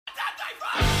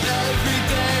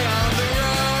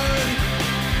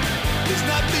There's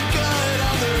nothing good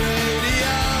on the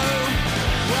radio.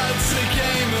 What's the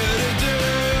gamer to do?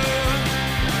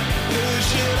 Who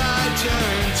should I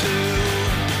turn to?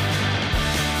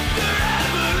 The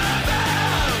Rebel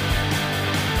FM!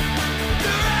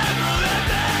 The Rebel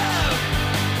FM!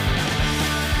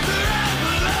 The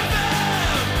Rebel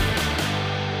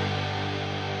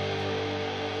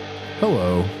FM!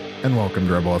 Hello, and welcome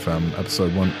to Rebel FM,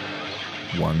 episode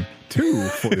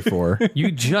 244.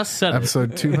 You just said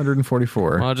Episode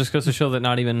 244. Well, it just goes to show that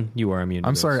not even you are immune to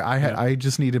I'm this. sorry, I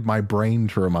just needed my brain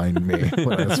to remind me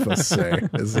what I was supposed to say,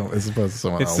 as opposed to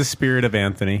someone It's else. the spirit of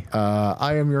Anthony.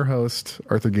 I am your host,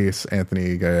 Arthur Geese.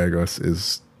 Anthony Gallegos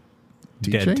is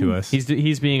teaching? Dead to us.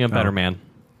 He's being a better man.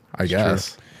 I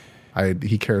guess.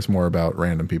 He cares more about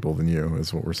random people than you,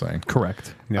 is what we're saying.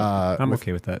 Correct. Yeah, I'm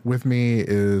okay with that. With me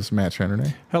is Matt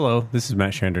Chandernay Hello, this is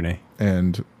Matt Chandernay.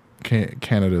 and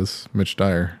Canada's Mitch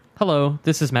Dyer. Hello,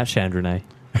 this is Matt Chandernay.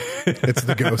 It's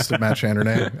the ghost of Matt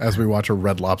Chandernay as we watch a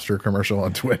Red Lobster commercial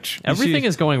on Twitch. Everything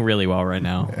is going really well right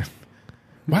now.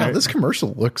 Wow, this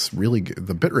commercial looks really good.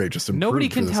 The bitrate just improved. Nobody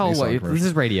for can this tell Nissan what commercial. this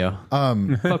is radio.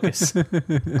 Focus.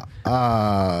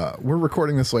 We're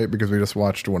recording this late because we just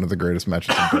watched one of the greatest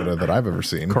matches in Dota that I've ever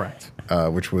seen. Correct.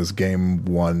 Which was game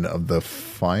 1 of the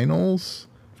finals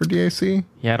for DAC.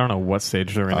 Yeah, I don't know what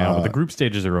stage they're in now, but the group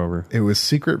stages are over. It was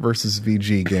Secret versus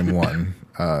VG game 1.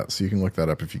 So you can look that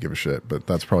up if you give a shit. But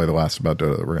that's probably the last about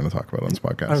Dota that we're going to talk about on this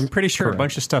podcast. I'm pretty sure a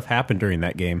bunch of stuff happened during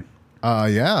that game.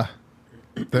 Yeah.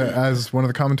 As one of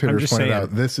the I'm commentators just pointed saying.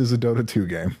 out, this is a Dota 2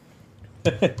 game.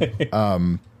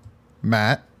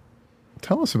 Matt,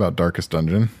 tell us about Darkest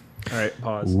Dungeon. All right,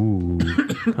 pause.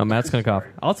 Oh, Matt's gonna cough.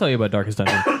 I'll tell you about Darkest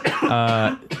Dungeon.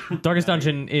 Darkest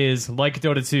Dungeon is, like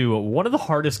Dota 2, one of the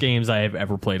hardest games I have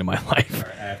ever played in my life.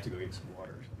 I have to go get some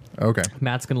water. Okay.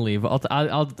 Matt's gonna leave.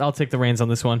 I'll take the reins on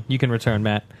this one. You can return,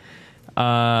 Matt.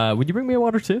 Would you bring me a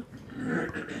water too?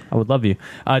 I would love you.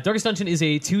 Darkest Dungeon is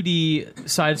a 2D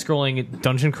side-scrolling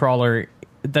dungeon crawler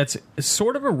that's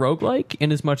sort of a roguelike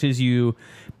in as much as you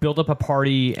build up a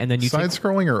party and then you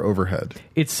Side-scrolling or overhead?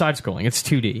 it's side-scrolling. It's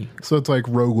 2D. So it's like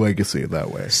Rogue Legacy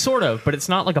that way. Sort of, but it's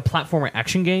not like a platformer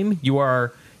action game. You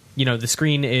are, the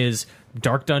screen is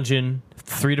dark dungeon,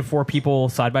 3 to 4 people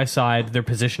side by side. Their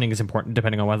positioning is important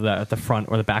depending on whether they're at the front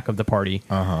or the back of the party.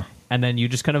 And then you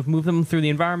just kind of move them through the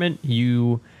environment.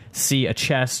 You see a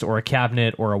chest or a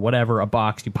cabinet or a whatever, a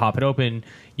box. You pop it open.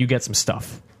 You get some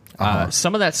stuff.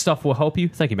 Some of that stuff will help you.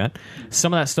 Thank you, Matt.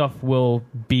 Some of that stuff will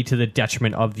be to the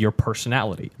detriment of your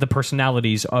personality, the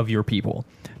personalities of your people.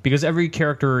 Because every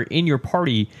character in your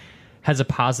party has a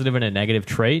positive and a negative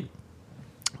trait.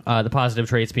 The positive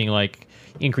traits being like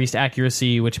increased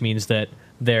accuracy, which means that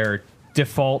their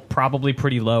default, probably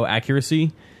pretty low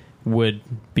accuracy would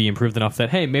be improved enough that,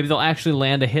 hey, maybe they'll actually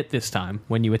land a hit this time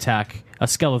when you attack a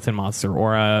skeleton monster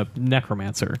or a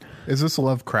necromancer. Is this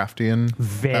Lovecraftian?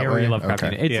 Very Lovecraftian.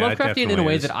 Okay. It's Yeah, it Lovecraftian in a definitely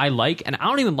way is. that I like, and I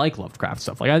don't even like Lovecraft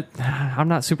stuff. Like I'm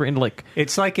not super into like.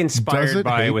 It's like Does inspired it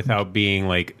by hate- without being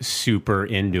like super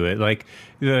into it. Like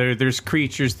there's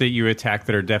creatures that you attack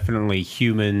that are definitely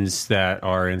humans that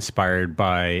are inspired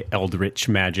by eldritch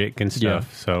magic and stuff.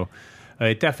 Yeah. So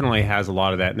it definitely has a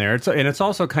lot of that in there. It's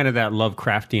also kind of that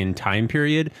Lovecraftian time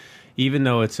period. Even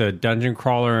though it's a dungeon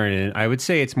crawler, and I would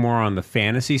say it's more on the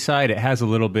fantasy side, it has a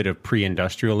little bit of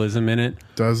pre-industrialism in it.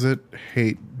 Does it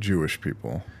hate Jewish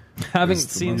people? Haven't Is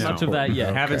the seen most much of that important. yet.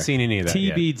 Okay. Haven't seen any of that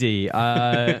yet.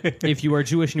 TBD. If you are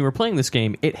Jewish and you were playing this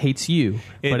game, it hates you,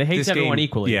 but it hates this everyone game-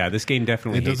 equally. Yeah, this game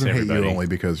definitely It hates doesn't hate everybody. you only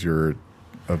because you're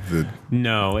of the...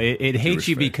 No, it hates Jewish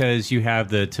you faith. because you have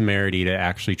the temerity to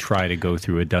actually try to go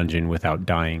through a dungeon without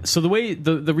dying. So the way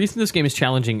the reason this game is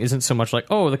challenging isn't so much like,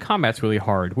 oh, the combat's really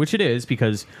hard, which it is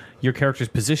because your character's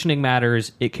positioning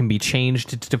matters. It can be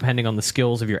changed depending on the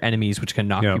skills of your enemies, which can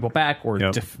knock Yep. people back or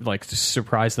Yep. just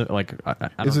surprise them. Like, I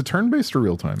don't Is it turn-based or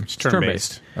real-time? It's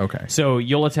turn-based. Okay. So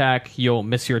you'll attack, you'll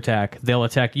miss your attack, they'll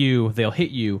attack you, they'll hit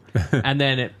you, and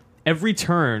then every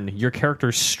turn your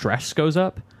character's stress goes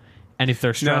up, and if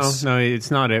their stress No, it's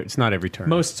not. It's not every turn.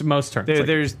 most turns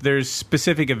There, like- there's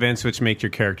specific events which make your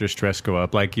character's stress go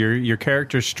up. Like your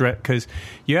character's stress, because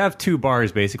you have 2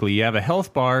 bars basically. You have a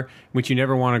health bar which you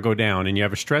never want to go down, and you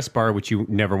have a stress bar which you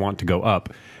never want to go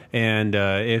up. And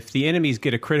if the enemies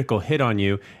get a critical hit on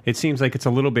you, it seems like it's a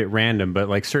little bit random. But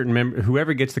like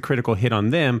whoever gets the critical hit on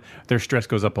them, their stress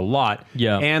goes up a lot.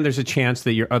 Yeah. And there's a chance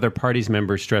that your other party's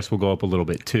members' stress will go up a little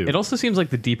bit too. It also seems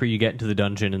like the deeper you get into the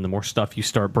dungeon and the more stuff you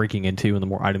start breaking into, and the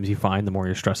more items you find, the more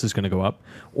your stress is going to go up.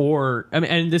 Or, I mean,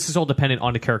 and this is all dependent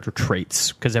on the character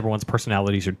traits, because everyone's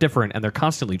personalities are different, and they're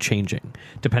constantly changing,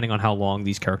 depending on how long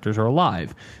these characters are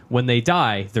alive. When they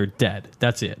die, they're dead.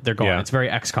 That's it. They're gone. Yeah. It's very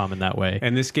XCOM in that way.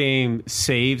 And this game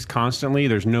saves constantly.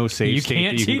 There's no save You state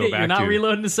can't that you cheat can go it. back You're not to.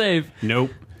 reloading the save.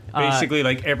 Nope. Basically,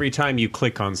 like every time you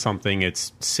click on something,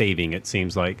 it's saving. It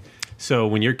seems like. So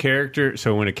when a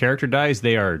character dies,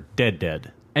 they are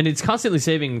dead. And it's constantly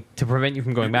saving to prevent you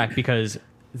from going back, because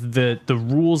the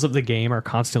rules of the game are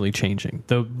constantly changing.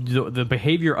 The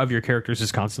behavior of your characters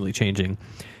is constantly changing,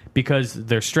 because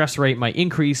their stress rate might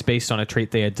increase based on a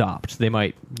trait they adopt. They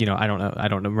might, I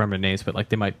don't remember the names, but like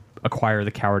they might acquire the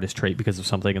cowardice trait because of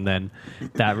something, and then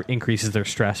that increases their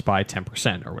stress by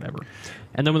 10% or whatever.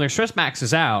 And then when their stress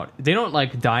maxes out, they don't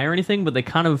like die or anything, but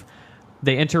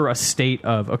they enter a state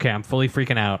of, okay, I'm fully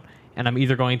freaking out, and I'm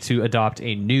either going to adopt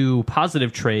a new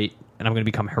positive trait and I'm going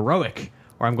to become heroic,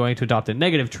 or I'm going to adopt a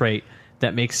negative trait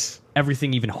that makes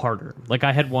everything even harder. Like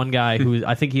I had one guy who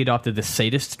I think he adopted the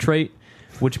sadist trait,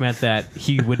 which meant that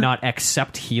he would not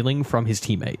accept healing from his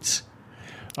teammates.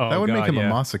 Oh, That would make him yeah.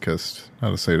 a masochist,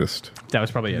 not a sadist. That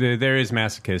was probably it. There is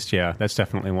masochist. Yeah, that's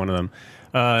definitely one of them.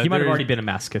 He might have there's- already been a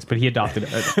masochist, but he adopted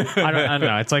it. I don't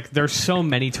know. It's like there's so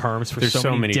many terms for There's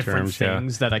so many different terms, yeah.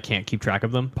 things that I can't keep track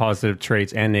of them. positive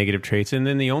traits and negative traits, and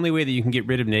then the only way that you can get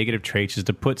rid of negative traits is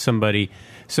to put somebody.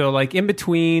 So like in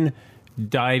between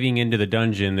diving into the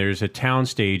dungeon, there's a town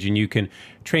stage, and you can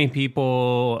train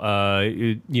people,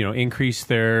 increase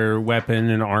their weapon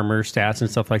and armor stats and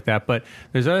stuff like that. But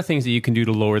there's other things that you can do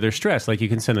to lower their stress, like you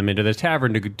can send them into the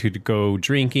tavern to go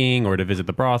drinking or to visit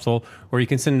the brothel, or you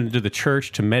can send them to the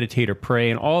church to meditate or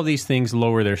pray, and all these things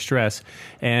lower their stress,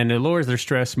 and it lowers their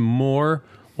stress more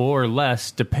or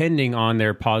less depending on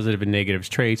their positive and negative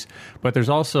traits. But there's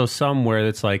also somewhere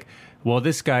that's like, well,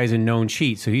 this guy's a known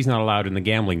cheat, so he's not allowed in the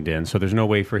gambling den, so there's no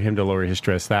way for him to lower his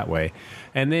stress that way.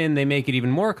 And then they make it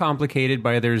even more complicated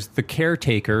by there's the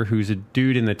caretaker, who's a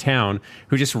dude in the town,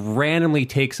 who just randomly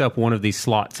takes up one of these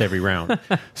slots every round.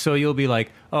 So you'll be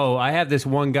like, oh, I have this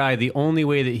one guy, the only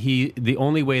way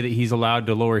that he's allowed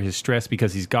to lower his stress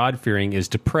because he's God-fearing is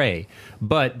to pray.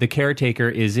 But the caretaker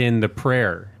is in the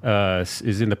prayer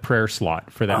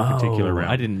slot for that particular round.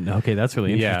 I didn't. Okay, that's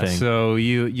really Yeah, interesting. so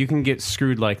you can get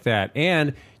screwed like that.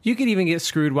 And you can even get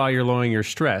screwed while you're lowering your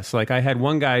stress. Like I had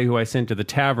one guy who I sent to the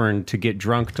tavern to get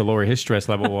drunk to lower his stress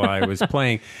level while I was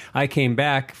playing. I came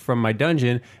back from my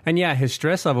dungeon, and yeah, his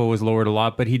stress level was lowered a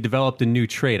lot, but he developed a new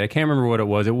trait. I can't remember what it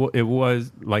was. It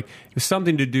was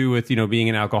something to do with being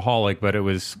an alcoholic, but it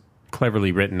was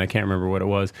cleverly written. I can't remember what it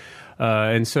was.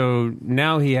 And so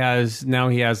now he has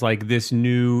like this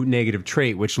new negative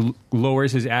trait, which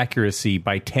lowers his accuracy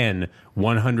by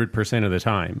 100% of the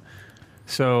time.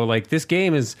 So like this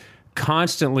game is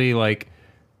constantly like,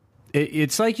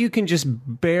 it's like you can just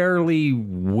barely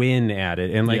win at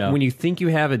it. And like when you think you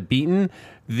have it beaten,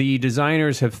 the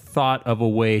designers have thought of a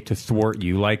way to thwart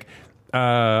you. Like,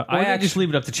 I just leave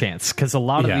it up to chance, because a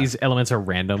lot of these elements are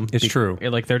random. It's true.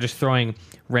 Like they're just throwing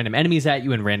random enemies at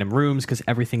you in random rooms, because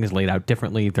everything is laid out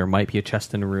differently. There might be a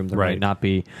chest in a room, there might not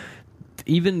be.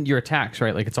 Even your attacks,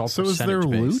 right? Like it's all So is there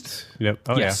percentage loot? based. Yep.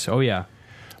 Oh, Yes. Oh yeah.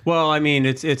 Well, I mean,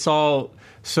 it's all,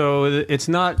 so it's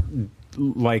not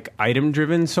like item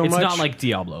driven so It's much. not like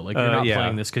Diablo. Like you're not yeah.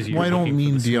 playing this because you're. Well, I don't looking for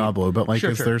mean the sweet- Diablo, but like,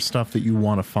 Sure, is sure. there stuff that you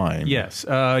want to find? Yes.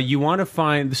 You want to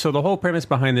find... So the whole premise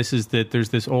behind this is that there's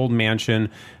this old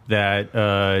mansion that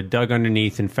dug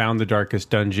underneath and found the darkest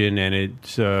dungeon, and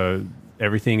it's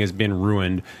everything has been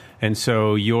ruined. And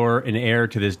so you're an heir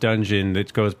to this dungeon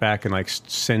that goes back and like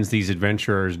sends these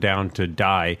adventurers down to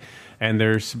die. And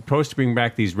they're supposed to bring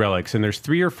back these relics. And there's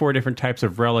 3 or 4 different types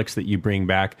of relics that you bring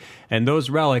back. And those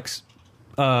relics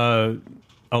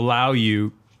allow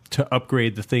you to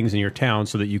upgrade the things in your town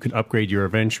so that you can upgrade your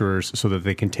adventurers so that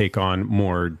they can take on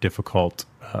more difficult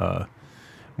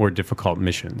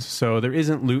missions. So there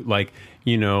isn't loot like,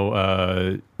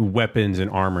 weapons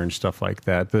and armor and stuff like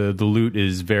that. The loot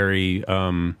is very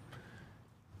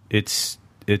it's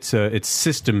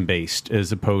system based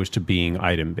as opposed to being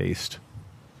item based.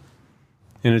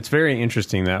 And it's very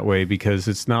interesting that way, because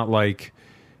it's not like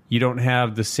you don't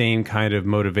have the same kind of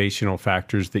motivational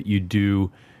factors that you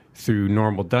do through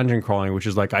normal dungeon crawling, which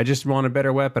is like, I just want a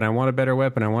better weapon, I want a better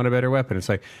weapon, I want a better weapon. It's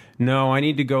like, no, I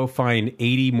need to go find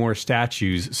 80 more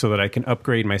statues so that I can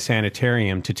upgrade my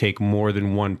sanitarium to take more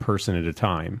than one person at a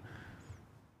time.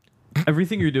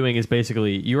 Everything you're doing is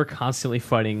basically you are constantly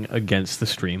fighting against the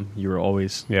stream. You are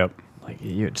always Yep. like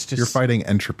it's just You're fighting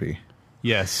entropy.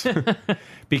 Yes.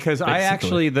 Because I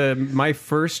Basically. actually, my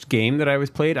first game that I was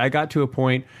played, I got to a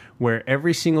point where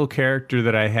every single character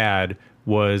that I had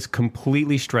was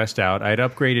completely stressed out. I'd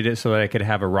upgraded it so that I could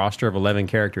have a roster of 11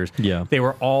 characters. Yeah. They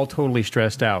were all totally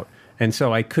stressed out. And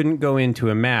so I couldn't go into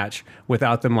a match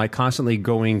without them like constantly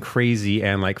going crazy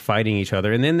and like fighting each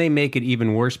other. And then they make it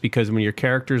even worse because when your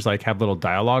characters like have little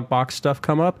dialogue box stuff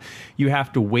come up, you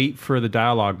have to wait for the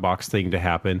dialogue box thing to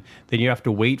happen. Then you have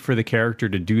to wait for the character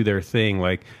to do their thing.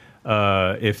 Like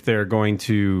if they're going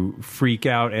to freak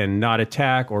out and not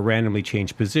attack or randomly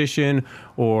change position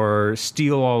or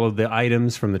steal all of the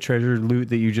items from the treasure loot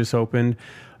that you just opened.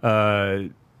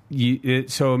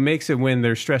 So it makes it when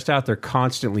they're stressed out, they're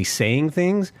constantly saying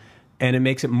things, and it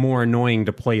makes it more annoying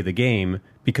to play the game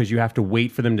because you have to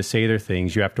wait for them to say their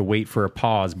things. You have to wait for a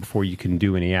pause before you can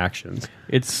do any actions.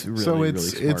 It's really, So really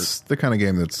smart. it's the kind of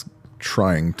game that's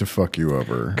trying to fuck you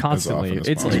over Constantly. as often as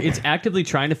It's possible. it's actively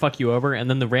trying to fuck you over, and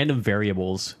then the random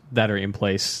variables that are in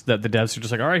place that the devs are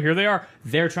just like, all right, here they are.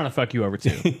 They're trying to fuck you over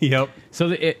too. Yep.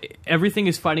 So everything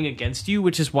is fighting against you,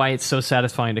 which is why it's so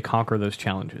satisfying to conquer those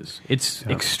challenges. It's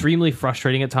extremely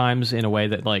frustrating at times in a way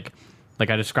that like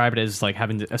I describe it as like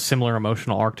having a similar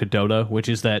emotional arc to Dota, which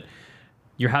is that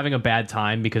you're having a bad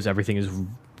time because everything is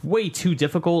way too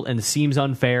difficult and seems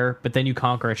unfair, but then you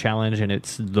conquer a challenge and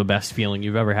it's the best feeling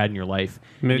you've ever had in your life.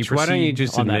 Mitch, why don't you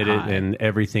just admit it high. and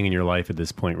everything in your life at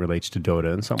this point relates to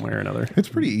Dota in some way or another? It's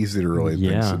pretty easy to relate things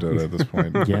Yeah. to Dota at this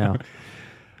point. Yeah.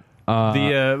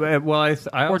 I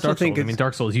Or also Dark think Souls. I mean,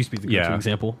 Dark Souls used to be the go-to Yeah.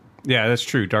 example. Yeah, that's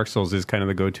true. Dark Souls is kind of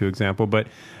the go-to example, but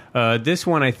this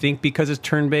one, I think, because it's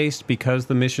turn-based, because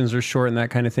the missions are short and that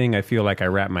kind of thing, I feel like I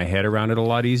wrap my head around it a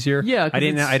lot easier. Yeah, 'cause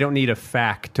I don't need a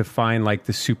fact to find like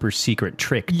the super secret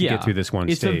trick to get through this one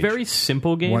it's stage. a very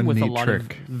simple game One with a neat lot trick.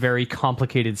 of very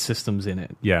complicated systems in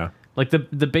it. Yeah. Like the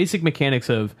basic mechanics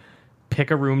of pick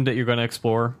a room that you're going to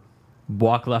explore,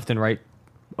 walk left and right,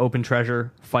 open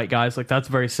treasure, fight guys. Like that's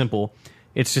very simple.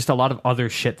 It's just a lot of other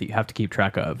shit that you have to keep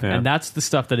track of. Yeah. And that's the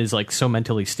stuff that is like so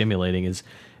mentally stimulating is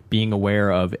being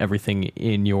aware of everything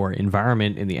in your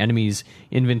environment, in the enemy's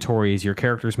inventories, your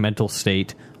character's mental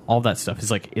state, all that stuff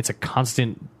is like it's a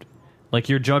constant like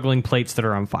you're juggling plates that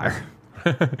are on fire.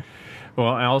 Well,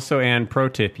 also, and pro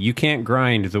tip, you can't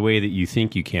grind the way that you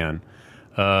think you can.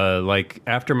 Like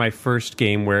after my first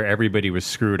game where everybody was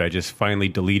screwed, I just finally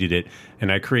deleted it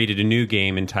and I created a new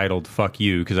game entitled "Fuck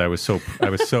You" because I was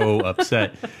so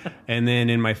upset. And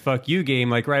then in my "Fuck You" game,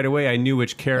 like right away, I knew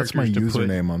which characters That's my to put.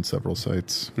 username on several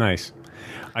sites. Nice.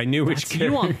 I knew which It's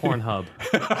you on Pornhub.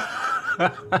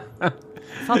 I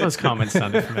thought those comments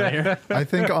sounded familiar. I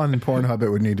think on Pornhub it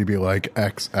would need to be like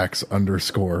XX_Q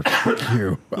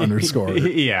underscore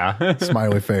yeah.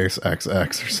 smiley face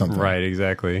XX or something. Right,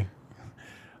 exactly.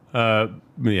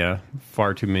 Yeah,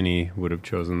 far too many would have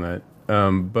chosen that.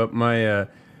 But my,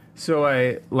 so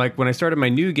I, like, when I started my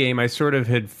new game, I sort of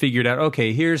had figured out,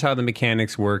 okay, here's how the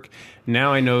mechanics work.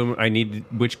 Now I know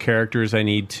which characters I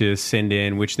need to send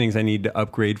in, which things I need to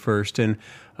upgrade first. And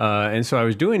so I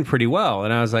was doing pretty well.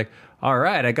 And I was like, all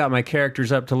right, I got my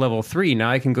characters up to level 3.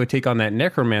 Now I can go take on that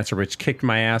necromancer, which kicked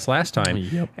my ass last time.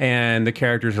 Yep. And the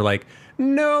characters are like,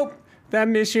 nope, that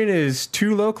mission is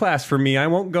too low class for me. I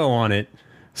won't go on it.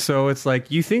 So it's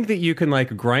like you think that you can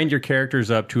like grind your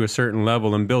characters up to a certain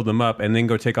level and build them up and then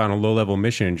go take on a low level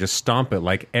mission and just stomp it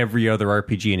like every other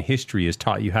RPG in history has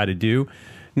taught you how to do.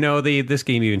 No, this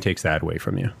game even takes that away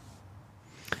from you.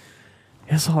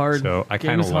 It's hard. So I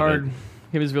Game kinda is love hard. it.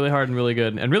 It was really hard and really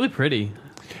good and really pretty.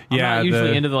 I'm Yeah, not usually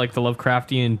the- into the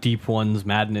Lovecraftian deep ones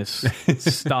madness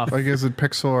stuff. Like, is it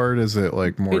pixel art? Is it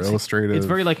like more illustrative? It's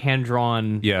very like hand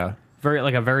drawn. Yeah. Very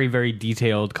like a very very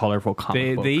detailed, colorful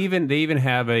comic book. They even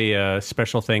have a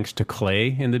special thanks to clay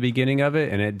in the beginning of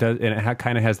it, and it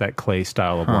kind of has that clay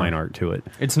style of line art to it.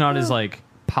 It's not as like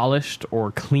polished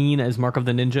or clean as Mark of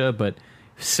the Ninja, but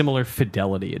similar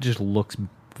fidelity. It just looks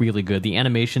really good. The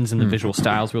animations and the visual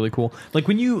style is really cool. Like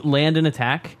when you land an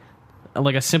attack,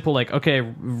 like a simple like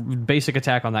basic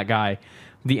attack on that guy,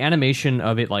 the animation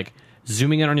of it like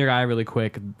zooming in on your guy really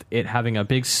quick, it having a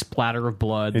big splatter of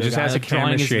blood. It the just guy, has a like, drawing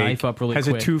camera his shake, knife up really has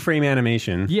quick. a 2-frame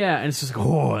animation. Yeah, and it's just like,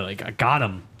 oh, like I got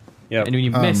him. Yep. And when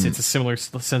you miss, it's a similar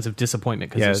sense of disappointment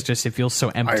because Yeah. it's just it feels so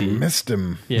I empty. missed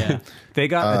him. Yeah, They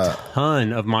got a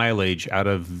ton of mileage out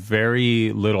of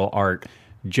very little art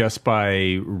just by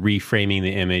reframing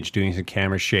the image, doing some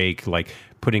camera shake, like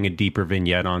putting a deeper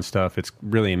vignette on stuff. It's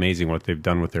really amazing what they've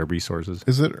done with their resources.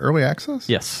 Is it early access?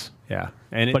 yes, Yeah.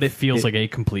 And but it feels like a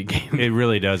complete game. it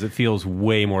really does. It feels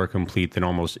way more complete than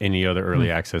almost any other early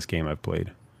access game I've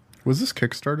played. Was this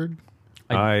kickstarted?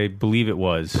 I believe it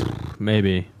was.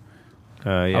 Maybe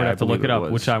Yeah, I would have to look it up,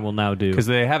 was. which I will now do. Because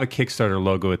they have a Kickstarter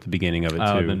logo at the beginning of it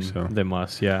Oh, too. then So they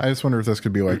must. Yeah, I just wonder if this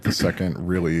could be like the second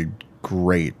really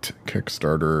great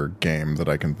Kickstarter game that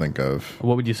I can think of.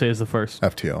 What would you say is the first?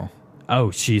 FTL.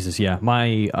 Oh, Jesus, yeah.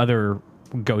 My other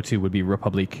go-to would be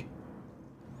Republic.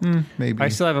 Maybe. I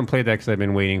still haven't played that because I've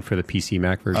been waiting for the PC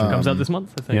Mac version. Comes out this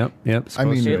month, I think. Yep. I mean,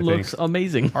 Supposed to, It think. looks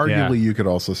amazing. Arguably, you could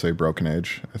also say Broken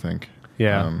Age, I think.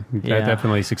 Yeah, Yeah. that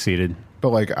definitely succeeded. But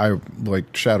like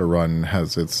Shadowrun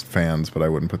has its fans, but I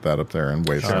wouldn't put that up there. And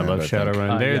Wasteland, I love think.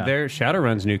 Shadowrun. yeah. Their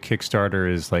Shadowrun's new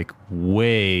Kickstarter is like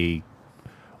way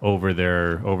over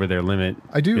their limit.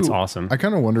 I do. It's awesome. I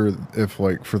kind of wonder if,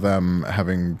 like, for them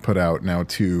having put out now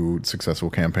 2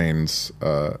 successful campaigns,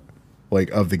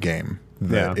 of the game,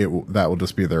 that that will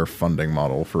just be their funding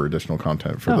model for additional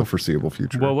content for the foreseeable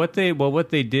future. Well, what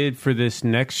they did for this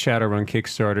next Shadowrun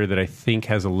Kickstarter that I think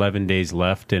has 11 days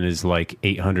left and is like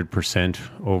 800%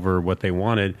 over what they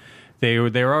wanted, they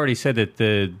already said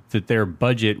that their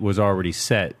budget was already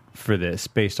set for this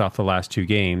based off the last 2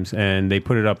 games, and they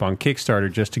put it up on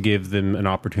Kickstarter just to give them an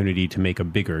opportunity to make a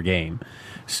bigger game.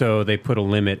 So they put a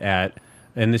limit at,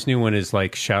 and this new one is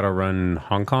like Shadowrun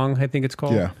Hong Kong, I think it's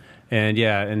called. Yeah.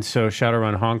 And so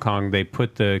Shadowrun Hong Kong, they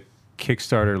put the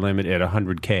Kickstarter limit at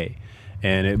 100K,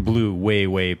 and it blew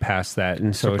way past that.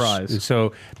 And so, Surprise.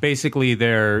 So basically,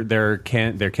 their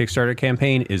Kickstarter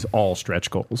campaign is all stretch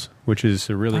goals, which is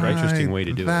a really interesting way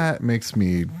to do it. That makes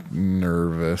me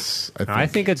nervous. I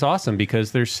think it's awesome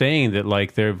because they're saying that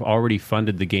like they've already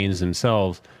funded the game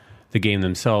themselves.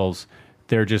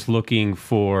 They're just looking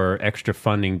for extra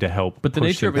funding to help. But the push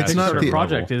nature of them a past not Kickstarter certain the-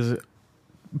 project level. is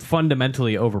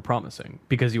fundamentally over-promising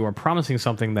because you are promising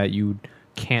something that you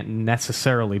can't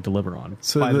necessarily deliver on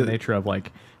by the nature of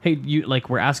like, hey,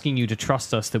 we're asking you to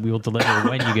trust us that we will deliver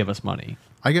when you give us money.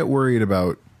 I get worried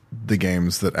about the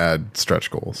games that add stretch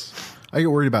goals. I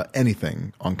get worried about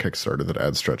anything on Kickstarter that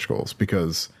adds stretch goals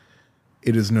because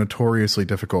it is notoriously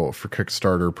difficult for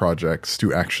Kickstarter projects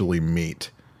to actually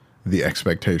meet the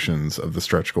expectations of the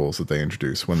stretch goals that they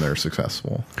introduce when they're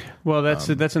successful. Well, that's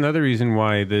another reason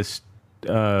why this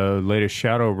latest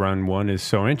Shadowrun one is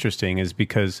so interesting, is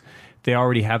because they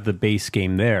already have the base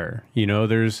game there. You know,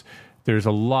 there's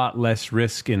a lot less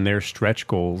risk in their stretch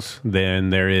goals than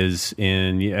there is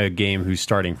in a game who's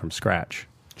starting from scratch.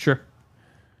 Sure.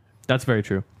 That's very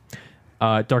true.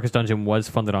 Darkest Dungeon was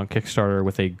funded on Kickstarter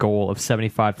with a goal of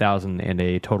 $75,000 and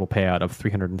a total payout of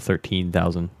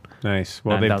 $313,000. Nice.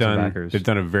 Well, 9,000 backers. they've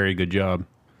done a very good job.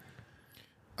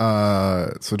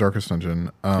 So Darkest Dungeon.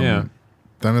 Yeah.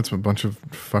 Then it's a bunch of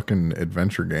fucking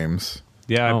adventure games,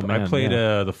 Yeah, Oh, I man, played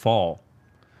yeah. The Fall,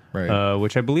 right?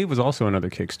 which I believe was also another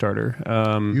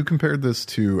Kickstarter. You compared this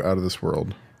to Out of This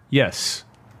World. Yes,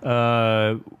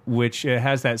 which it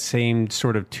has that same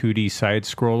sort of 2D side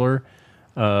scroller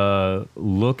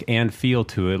look and feel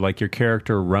to it. Like your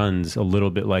character runs a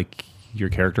little bit like your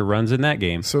character runs in that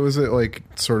game. So is it like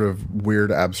sort of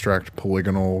weird, abstract,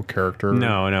 polygonal character?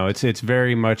 No, it's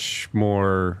very much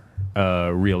more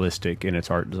realistic in its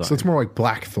art design. So it's more like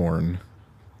Blackthorn.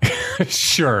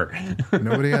 Sure.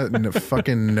 Nobody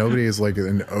is like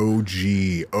an OG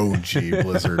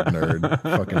Blizzard nerd.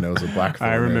 Fucking knows what Blackthorn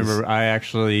I remember is. I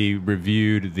actually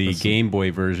reviewed the Game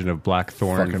Boy version of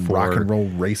Blackthorn. Fucking for Rock and Roll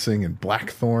Racing and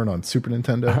Blackthorn on Super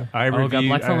Nintendo. I Oh, God, reviewed,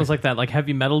 Blackthorn was like that, like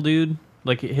heavy metal dude.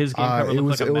 Like his game cover It looked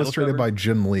was like a metal illustrated cover. by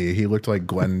Jim Lee. He looked like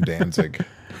Glenn Danzig.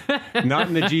 not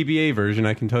in the GBA version,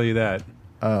 I can tell you that.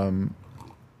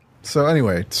 So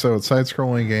anyway,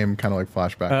 side-scrolling game, kind of like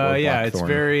Flashback. or Yeah, it's Blackthorn.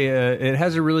 very. It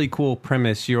has a really cool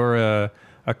premise. You're a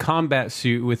combat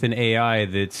suit with an AI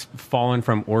that's fallen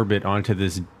from orbit onto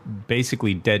this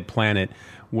basically dead planet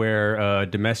where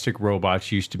domestic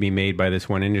robots used to be made by this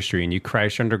one industry, and you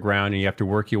crash underground and you have to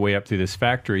work your way up through this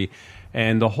factory.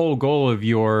 And the whole goal of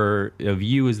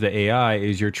you as the AI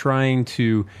is you're trying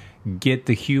to get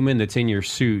the human that's in your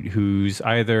suit who's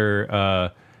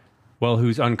either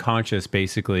who's unconscious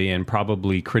basically and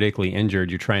probably critically injured.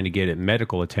 You're trying to get it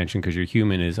medical attention because your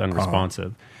human is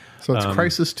unresponsive. So it's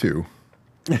Crisis 2.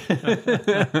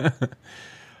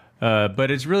 But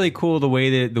it's really cool the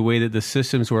way that the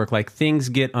systems work. Like things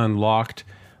get unlocked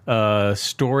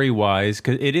story wise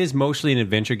because it is mostly an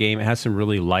adventure game. It has some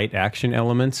really light action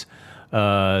elements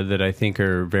that I think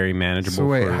are very manageable. So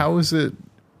wait, for, how is it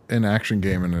an action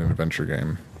game and an adventure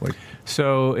game? Like,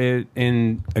 So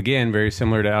again, very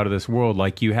similar to Out of This World,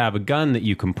 like you have a gun that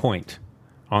you can point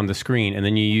on the screen, and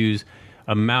then you use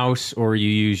a mouse or you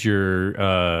use your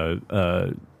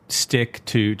stick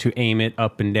to aim it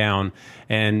up and down.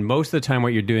 And most of the time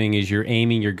what you're doing is you're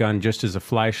aiming your gun just as a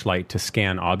flashlight to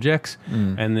scan objects,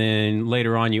 and then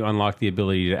later on you unlock the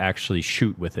ability to actually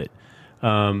shoot with it.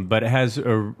 But it has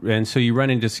and so you run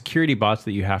into security bots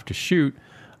that you have to shoot.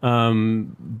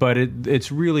 But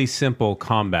it's really simple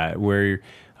combat where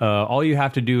All you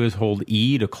have to do is hold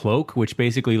E to cloak, which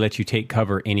basically lets you take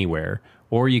cover anywhere,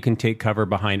 or you can take cover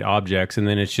behind objects, and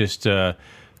then it's just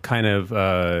kind of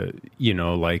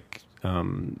like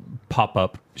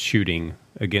pop-up shooting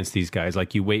against these guys.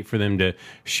 Like you wait for them to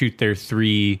shoot their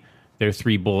three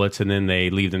bullets, and then they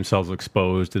leave themselves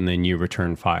exposed, and then you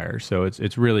return fire. So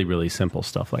it's really, really simple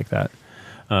stuff like that.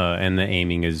 And the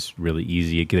aiming is really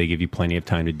easy. They give you plenty of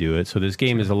time to do it. So this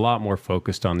game is a lot more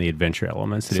focused on the adventure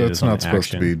elements than So it it's is on not supposed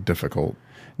action. to be difficult.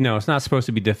 No, it's not supposed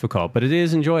to be difficult, but it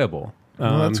is enjoyable.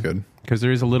 Well, that's good. Because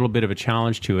there is a little bit of a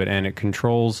challenge to it, and it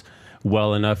controls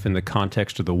well enough in the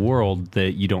context of the world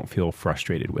that you don't feel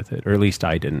frustrated with it, or at least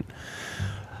I didn't.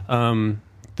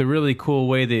 The really cool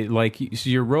way that so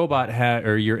your robot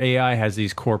or your AI has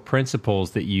these core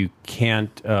principles that you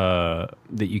can't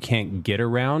get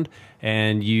around,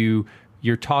 and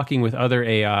you're talking with other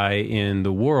AI in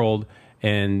the world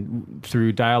and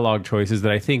through dialogue choices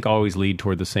that I think always lead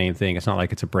toward the same thing. It's not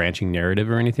like it's a branching narrative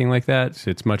or anything like that.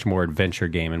 So it's much more adventure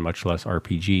game and much less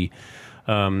RPG.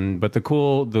 But the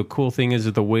cool thing is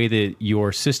that the way that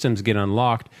your systems get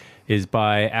unlocked is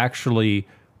by actually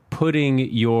putting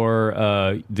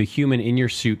the human in your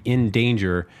suit in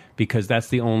danger, because that's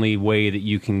the only way that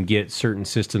you can get certain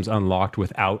systems unlocked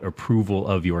without approval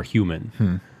of your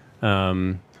human.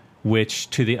 Which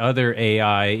to the other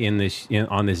AI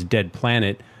on this dead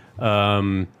planet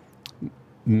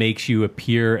makes you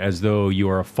appear as though you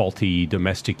are a faulty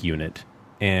domestic unit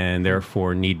and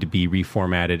therefore need to be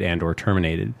reformatted and or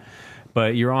terminated.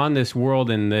 But you're on this world,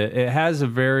 and it has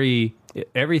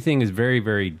everything is very,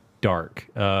 very dark.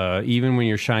 Even when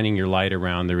you're shining your light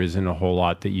around, there isn't a whole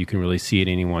lot that you can really see at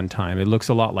any one time. It looks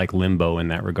a lot like Limbo in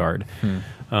that regard.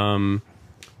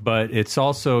 But it's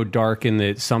also dark in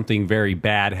that something very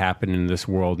bad happened in this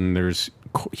world, and there's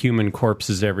human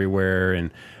corpses everywhere,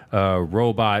 and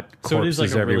robot corpses So it is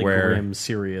like a everywhere. really grim,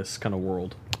 serious kind of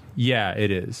world. Yeah, it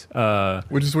is.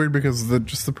 Which is weird because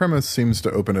the premise seems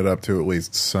to open it up to at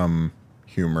least some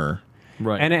humor.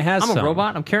 Right. And it has I'm a some.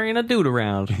 robot. I'm carrying a dude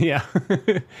around. Yeah,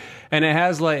 and it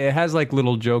has like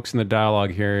little jokes in the dialogue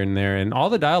here and there, and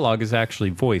all the dialogue is actually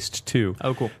voiced too.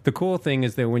 Oh, cool. The cool thing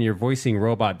is that when you're voicing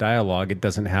robot dialogue, it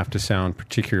doesn't have to sound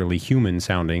particularly human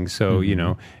sounding. So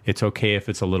it's okay if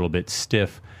it's a little bit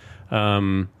stiff.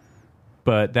 But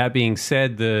that being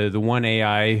said, the one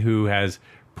AI who has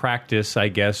practice, I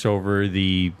guess, over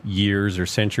the years or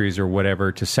centuries or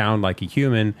whatever to sound like a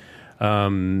human,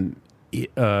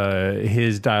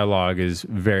 his dialogue is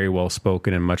very well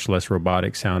spoken and much less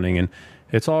robotic sounding, and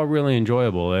it's all really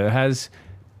enjoyable. It has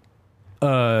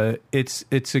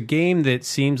it's a game that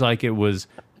seems like it was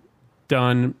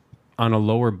done on a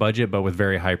lower budget but with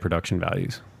very high production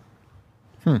values.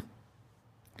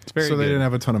 It's very So they good. didn't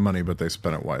have a ton of money, but they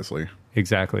spent it wisely.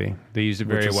 Exactly. They used it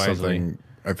very which is wisely. something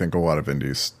I think a lot of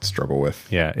indies struggle with.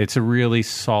 Yeah, it's a really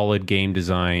solid game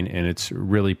design, and it's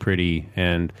really pretty,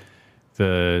 and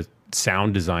the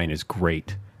sound design is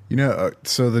great.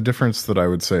 So the difference that I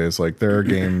would say is like there are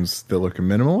games that look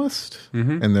minimalist,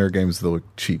 and there are games that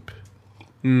look cheap.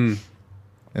 And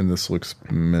this looks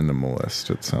minimalist,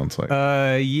 it sounds like.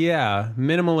 Yeah,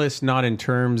 minimalist not in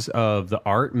terms of the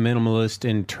art, minimalist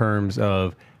in terms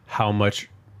of how much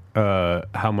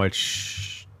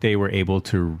they were able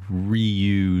to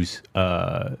reuse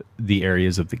the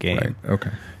areas of the game. Right,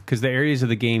 okay. Because the areas of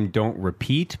the game don't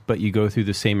repeat, but you go through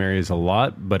the same areas a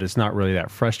lot, but it's not really that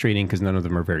frustrating because none of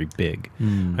them are very big. I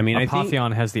mean, I think...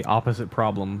 Apotheon has the opposite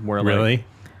problem where Really?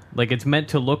 like it's meant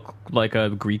to look like a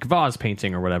Greek vase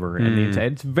painting or whatever, and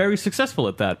it's very successful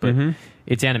at that, but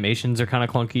its animations are kind of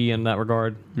clunky in that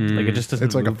regard. Like it just doesn't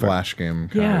It's like a move very- Flash game.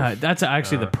 kind Yeah, of. that's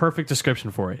actually the perfect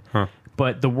description for it.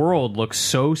 But the world looks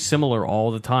so similar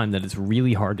all the time that it's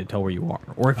really hard to tell where you are,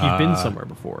 or if you've been somewhere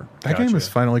before. That game is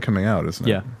finally coming out, isn't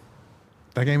it? Yeah.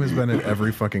 That game has been at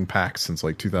every fucking PAX since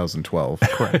like 2012.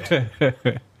 Correct.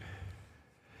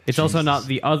 It's also not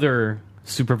the other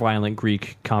super violent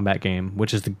Greek combat game,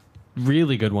 which is the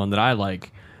really good one that I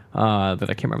like, that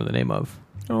I can't remember the name of.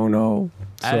 Oh, no.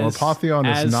 So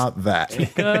Apotheon is not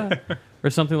that. Or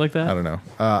something like that. I don't know.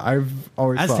 I've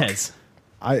always thought Aztez.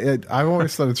 I've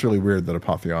always thought it's really weird that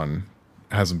Apotheon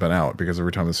hasn't been out because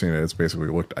every time I've seen it, it's basically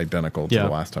looked identical to Yeah.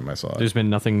 the last time I saw it. There's been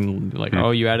nothing like,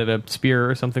 oh, you added a spear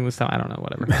or something this time. I don't know,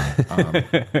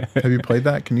 whatever. Have you played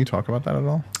that? Can you talk about that at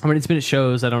all? I mean, it's been at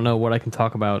shows. I don't know what I can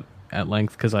talk about at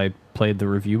length because I played the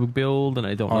review build and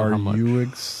I don't know Are how much. you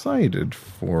excited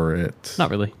for it? Not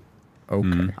really.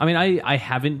 Okay. I mean, I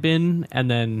haven't been, and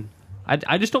then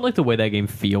I just don't like the way that game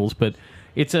feels, but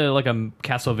it's like a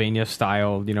Castlevania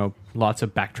style, lots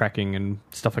of backtracking and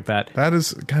stuff like that. That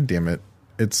is, God damn it.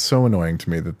 It's so annoying to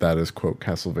me that is quote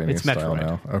Castlevania It's style Metroid.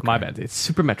 now. Okay. My bad. It's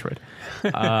Super Metroid.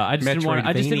 I just didn't want.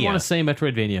 I just didn't want to say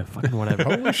Metroidvania. Fucking whatever.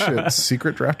 Holy shit!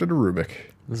 Secret drafted a Rubik.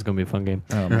 This is gonna be a fun game.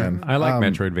 Oh man, I like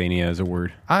Metroidvania as a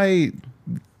word.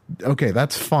 Okay,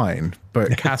 that's fine,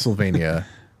 but Castlevania.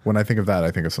 When I think of that,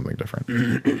 I think of something different.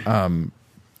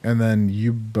 And then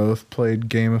you both played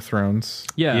Game of Thrones.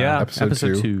 Yeah,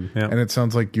 episode 2. Yeah. And it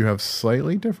sounds like you have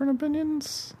slightly different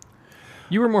opinions.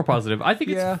 You were more positive. I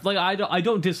think Yeah. it's like I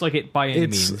don't dislike it by any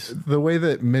means. The way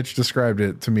that Mitch described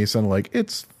it to me sounded like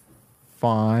it's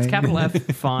fine. Capital F,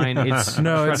 fine. It's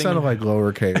No, it treading- sounded like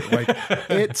lowercase. Like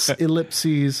it's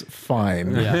ellipses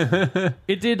fine. Yeah,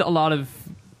 it did a lot of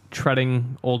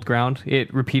treading old ground.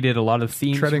 It repeated a lot of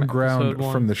themes. Treading from ground episode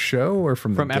one. from the show or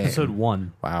from the game? episode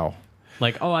 1. Wow.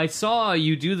 Like, oh, I saw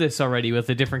you do this already with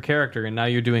a different character, and now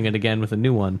you're doing it again with a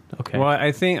new one. Okay. Well,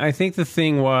 I think the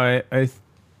thing why I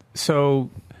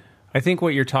think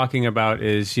what you're talking about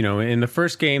is, you know, in the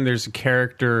first game there's a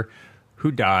character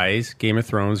who dies, Game of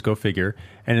Thrones, go figure,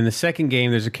 and in the second game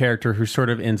there's a character who sort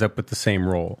of ends up with the same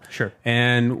role. Sure.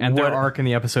 And their what, arc in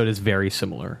the episode is very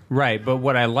similar. right, but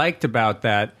what I liked about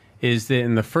that is that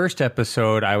in the first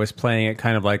episode I was playing it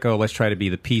kind of like, oh, let's try to be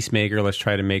the peacemaker, let's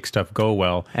try to make stuff go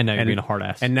well. And now you're being a hard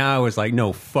ass. And now I was like,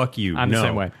 no, fuck you. I'm no. the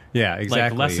same way. Yeah,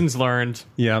 exactly. Like, lessons learned.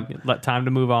 Yeah. Let time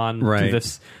to move on. Right. Do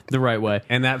this the right way.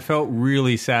 And that felt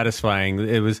really satisfying.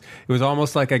 It was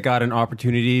almost like I got an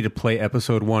opportunity to play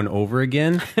episode 1 over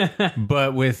again,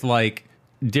 but with like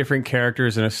different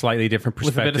characters and a slightly different With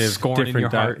a perspective. bit of scorn in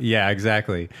different your heart. Yeah,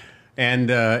 exactly.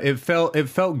 And it felt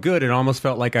good. It almost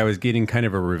felt like I was getting kind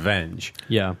of a revenge.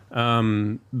 Yeah.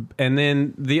 And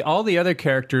then all the other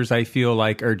characters I feel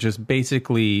like are just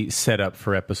basically set up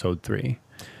for episode 3.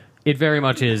 It very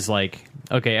much is like,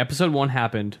 okay, episode 1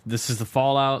 happened. This is the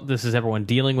fallout. This is everyone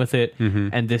dealing with it.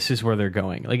 And this is where they're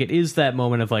going. Like, it is that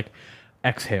moment of like,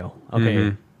 exhale.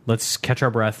 Okay, let's catch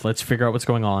our breath. Let's figure out what's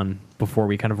going on before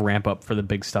we kind of ramp up for the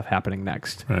big stuff happening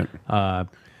next. Right.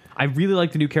 I really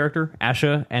like the new character,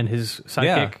 Asha, and his sidekick.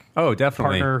 Yeah. Oh,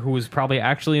 definitely. Partner who was probably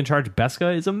actually in charge,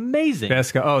 Beska, is amazing.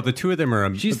 Beska. Oh, the two of them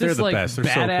are. She's they're this the like best. They're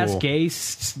badass so cool. gay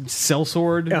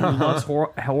sellsword who loves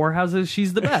whorehouses.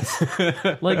 She's the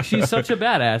best. Like, she's such a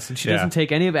badass, and she Yeah. doesn't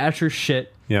take any of Asher's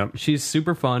shit. Yeah. She's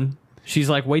super fun. She's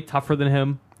like way tougher than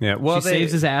him. Yeah, well, she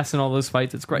saves his ass in all those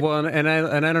fights. It's great. Well, and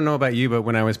I don't know about you, but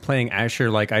when I was playing Asher,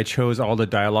 like I chose all the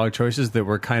dialogue choices that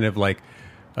were kind of like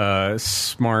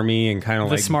smarmy and kind of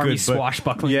The like smarmy good, but-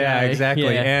 swashbuckling Yeah, guy. exactly.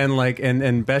 Yeah. And like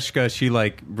and Beshka, she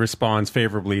like responds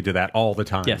favorably to that all the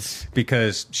time. Yes.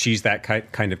 because she's that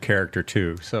kind of character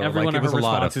too. So Every like, one it of was her a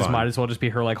lot of responses fun. might as well just be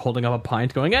her like holding up a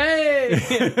pint, going, "Hey!"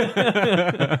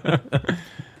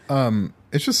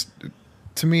 It's just,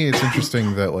 to me, it's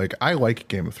interesting that like I like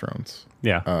Game of Thrones.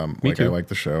 Yeah, me Like too. I like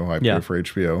the show. I Yeah. pay for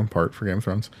HBO in part for Game of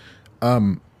Thrones.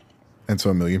 And so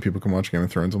a million people can watch Game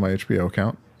of Thrones on my HBO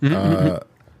account.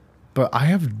 But I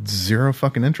have zero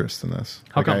fucking interest in this.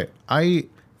 How Like, come? I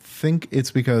think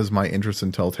it's because my interest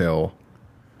in Telltale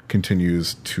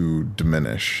continues to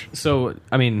diminish. So,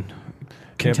 I mean,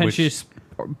 contentious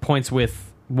points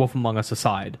with Wolf Among Us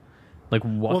aside, like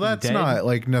Walking Well, that's Dead. not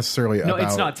like necessarily No, about.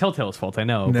 it's not Telltale's fault. I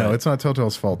know. No, but it's not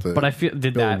Telltale's fault. That But I feel-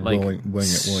 did Bill that, like, Willingham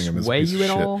is a sway piece you of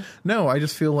at shit. all? No, I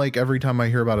just feel like every time I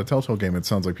hear about a Telltale game, it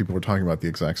sounds like people are talking about the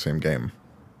exact same game,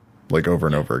 like over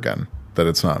and over again. That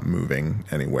it's not moving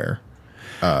anywhere.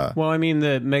 Well, I mean,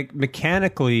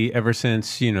 mechanically, ever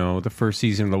since the first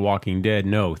season of The Walking Dead,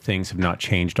 no, things have not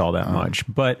changed all that much.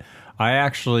 But I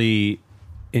actually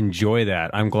enjoy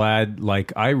that. I'm glad.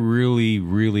 Like, I really,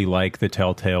 really like the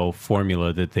Telltale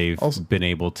formula that they've been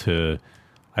able to,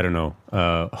 I don't know,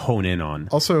 hone in on.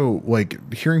 Also,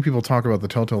 like hearing people talk about the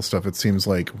Telltale stuff, it seems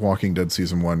like Walking Dead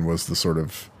season 1 was the sort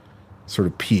of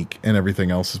peak, and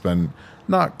everything else has been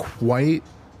not quite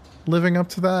living up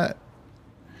to that,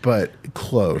 but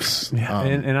close.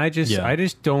 And I just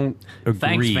don't agree.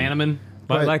 Thanks, Vanneman.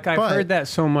 But like I've heard that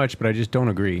so much, but I just don't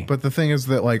agree. But the thing is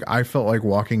that like I felt like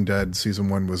Walking Dead season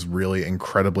 1 was really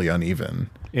incredibly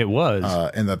uneven, It was.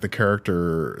 and that the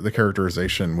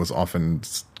characterization was often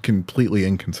completely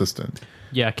inconsistent.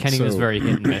 Yeah, Kenny was So- very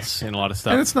hit and miss in a lot of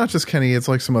stuff. And it's not just Kenny; it's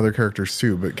like some other characters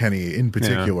too. But Kenny, in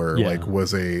particular, Yeah. like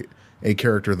was a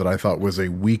character that I thought was a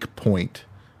weak point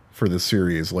for the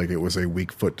series. Like it was a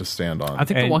weak foot to stand on. I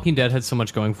think The And- Walking Dead had so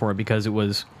much going for it because it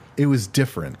was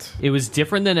different.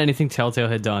 different than anything Telltale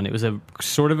had done. It was a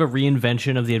sort of a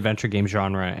reinvention of the adventure game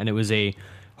genre, and it was a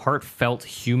heartfelt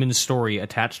human story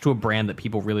attached to a brand that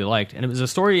people really liked. And it was a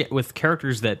story with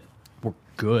characters that were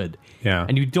good. Yeah.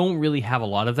 And you don't really have a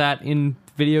lot of that in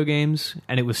video games,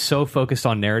 and it was so focused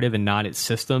on narrative and not its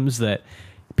systems that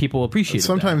people appreciated that.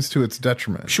 Sometimes to its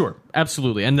detriment. Sure,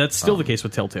 absolutely, and that's still the case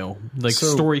with Telltale. Like, So-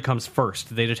 story comes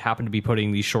first. They just happen to be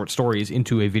putting these short stories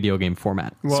into a video game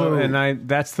format. Well, So- and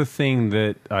that's the thing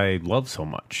that I love so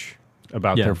much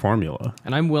about Yeah. their formula.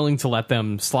 And I'm willing to let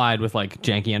them slide with like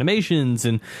janky animations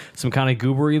and some kind of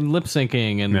goobery lip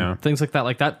syncing and Yeah. things like that.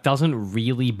 Like, that doesn't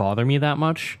really bother me that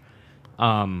much.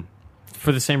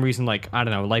 For the same reason, like, I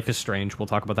don't know, Life is Strange, we'll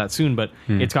talk about that soon, but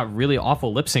it's got really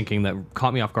awful lip syncing that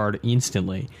caught me off guard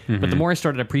instantly. But the more I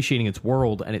started appreciating its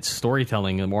world and its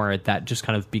storytelling, the more that just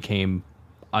kind of became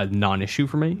a non-issue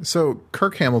for me. So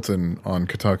Kirk Hamilton on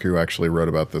Kotaku actually wrote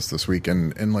about this week,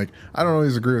 and like, I don't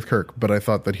always agree with Kirk, but I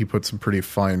thought that he put some pretty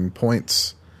fine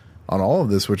points on all of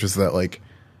this, which is that like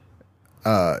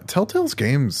Telltale's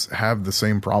games have the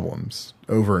same problems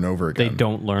over and over They again.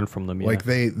 don't learn from them. Yeah. like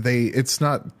they it's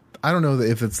not, I don't know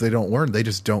if it's they don't learn, they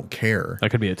just don't care. That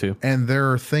could be it too. And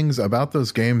there are things about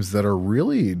those games that are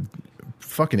really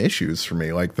fucking issues for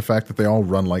me, like the fact that they all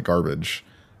run like garbage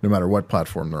no matter what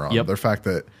platform they're on. Yep. The fact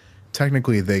that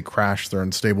technically they crash, they're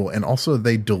unstable, and also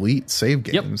they delete save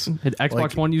games. Yep. Xbox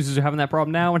Like, One users are having that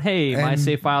problem now, and hey, my And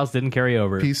save files didn't carry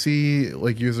over. PC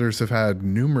like users have had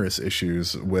numerous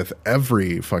issues with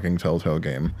every fucking Telltale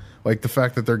game. Like the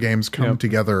fact that their games come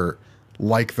together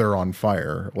like they're on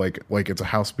fire, like it's a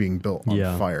house being built on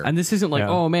fire. And this isn't like, Yeah.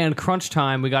 oh man, crunch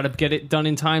time. We got to get it done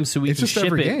in time so we It's can just ship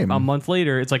every it game. a month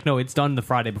later. It's like, no, it's done the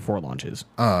Friday before it launches.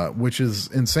 Which is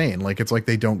insane. Like it's like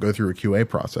they don't go through a QA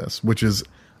process, which is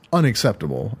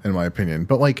unacceptable in my opinion.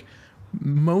 But like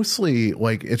mostly,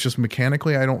 like it's just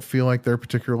mechanically, I don't feel like they're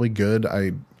particularly good.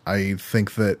 I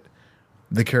think that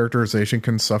the characterization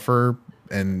can suffer,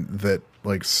 and that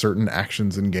like certain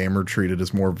actions in game are treated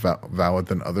as more valid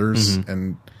than others,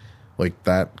 and like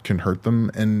that can hurt them.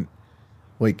 And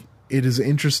like it is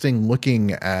interesting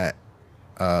looking at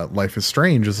Life is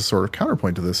Strange as a sort of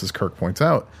counterpoint to this, as Kirk points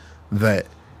out, that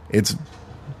it's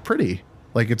pretty.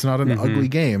 Like it's not an ugly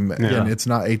game, and it's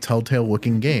not a Telltale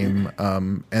looking game,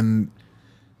 and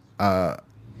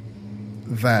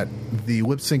that the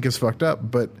lip sync is fucked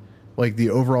up, but like the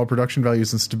overall production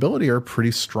values and stability are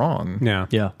pretty strong. Yeah.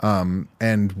 Yeah.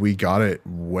 And we got it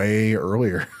way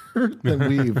earlier than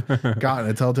we've gotten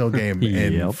a Telltale game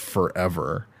in Yep.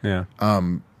 forever. Yeah.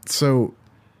 So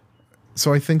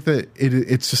I think that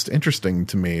it's just interesting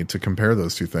to me to compare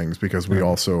those two things, because we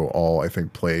also all, I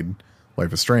think, played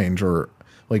Life is Strange, or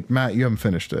like Matt, you haven't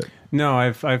finished it. No,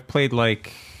 I've played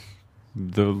like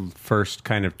the first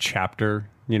kind of chapter.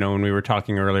 You know, when we were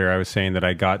talking earlier, I was saying that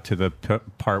I got to the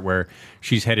part where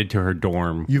she's headed to her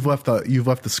dorm. You've left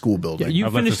the school building. You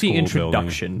I've left finished the school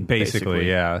introduction, building, basically.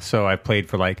 Yeah. So I played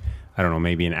for like, I don't know,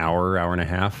 maybe an hour and a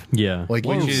half. Yeah. Like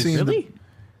Whoa, you've seen really?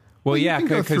 Well, you yeah, can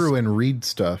go because through and read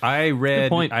stuff. I read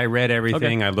point.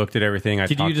 everything. Okay. I looked at everything. I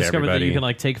Did talked you to discover that everybody. you can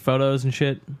like take photos and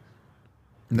shit?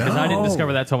 No, Because I didn't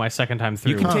discover that till my second time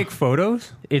through. You can take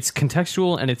photos? It's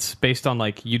contextual, and it's based on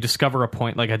like you discover a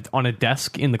point like on a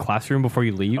desk in the classroom before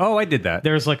you leave. Oh, I did that.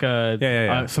 There's like a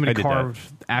Yeah. I somebody did carved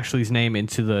Ashley's name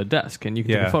into the desk, and you can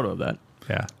take Yeah. a photo of that.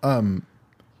 Yeah.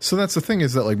 So that's the thing,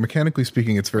 is that like mechanically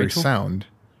speaking, it's very Rachel? sound.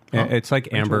 It's like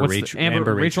Amber, What's the- Rachel,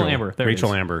 Rachel Amber. There it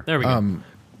Rachel is. Amber. There we go.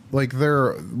 Like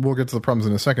we'll get to the problems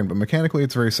in a second, but mechanically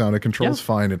it's very sound. It controls Yeah.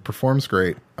 fine. It performs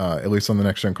great, at least on the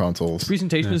next gen consoles.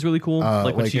 Presentation is really cool.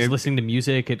 Like when like she's it- listening to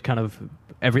music, it kind of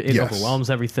Yes. overwhelms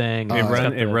everything.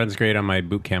 It runs great on my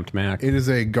boot camped Mac. It is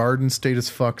a garden state as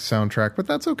fuck soundtrack, but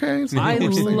that's okay. It's not I the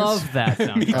worst thing. love that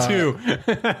sound. Me too.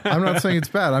 I'm not saying it's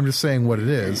bad. I'm just saying what it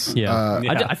is. Yeah,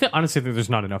 Yeah. I honestly think there's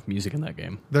not enough music in that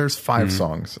game. There's 5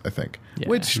 songs, I think, Yeah.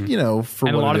 which for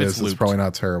And a lot what of it it's is, it's looped. probably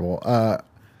not terrible.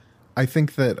 I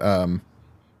think that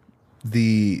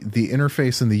the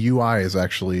interface and the UI is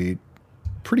actually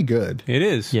pretty good. It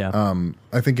is. Yeah,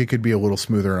 I think it could be a little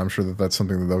smoother, and I'm sure that that's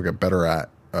something that they'll get better at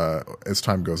as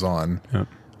time goes on. Yep.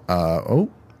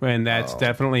 And that's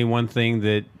definitely one thing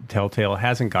that Telltale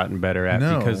hasn't gotten better at,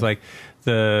 No. because like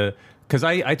because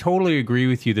I totally agree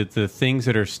with you that the things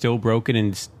that are still broken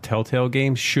in Telltale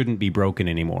games shouldn't be broken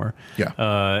anymore. Yeah.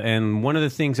 And one of the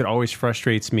things that always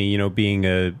frustrates me,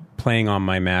 being playing on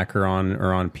my Mac or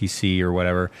on PC or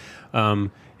whatever,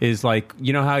 is like,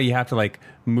 how you have to like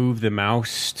move the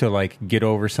mouse to like get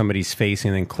over somebody's face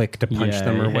and then click to punch Yeah,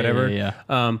 them or yeah, whatever.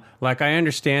 yeah. Like I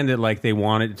understand that like they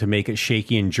wanted to make it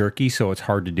shaky and jerky, so it's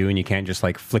hard to do, and you can't just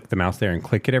like flick the mouse there and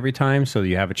click it every time, so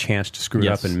you have a chance to screw it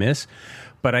Yes. up and miss.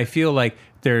 But I feel like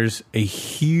there's a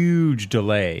huge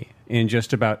delay in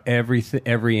just about every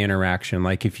interaction.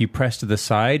 Like if you press to the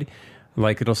side,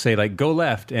 like it'll say like go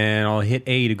left, and I'll hit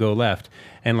A to go left,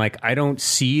 and like I don't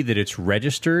see that it's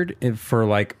registered for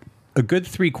like a good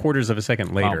 3/4 of a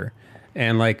second later.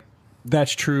 And like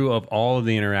that's true of all of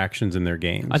the interactions in their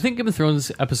games. I think Game of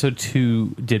Thrones episode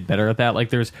 2 did better at that. Like,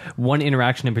 there's one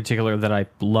interaction in particular that I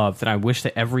loved, and I wish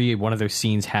that every one of their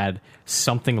scenes had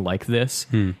something like this.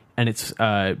 And it's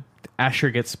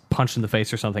Asher gets punched in the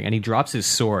face or something, and he drops his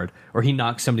sword, or he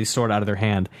knocks somebody's sword out of their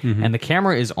hand, and the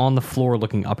camera is on the floor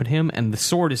looking up at him, and the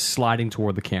sword is sliding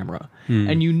toward the camera.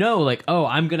 And you know, like, oh,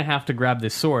 I'm going to have to grab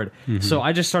this sword. So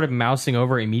I just started mousing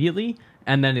over immediately,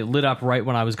 and then it lit up right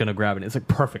when I was going to grab it. It's like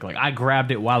perfect. Like, I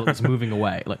grabbed it while it was moving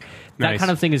away. Like, that Nice.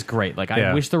 kind of thing is great. Like, I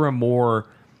Yeah. wish there were more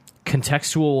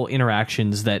contextual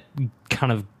interactions that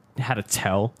kind of had a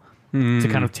tell to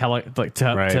kind of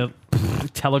to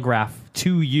telegraph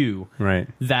to you Right.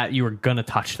 that you were gonna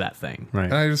touch that thing.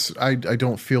 Right. And I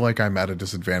don't feel like I'm at a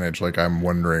disadvantage. Like I'm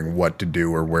wondering what to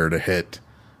do or where to hit.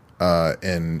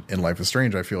 In Life is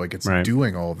Strange, I feel like it's Right.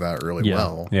 doing all of that really Yeah.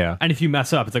 well. Yeah. And if you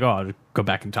mess up, it's like, oh, I'll go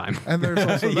back in time. And there's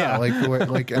also that,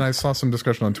 like, and I saw some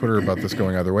discussion on Twitter about this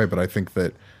going either way, but I think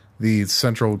that the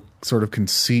central sort of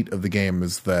conceit of the game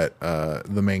is that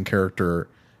the main character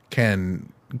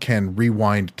can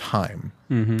rewind time,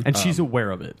 And she's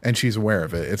aware of it. and she's aware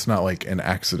of it. It's not like an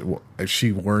accident. Well,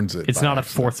 she learns it. It's by not a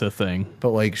accident. Forza thing. But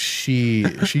like she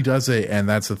does it, and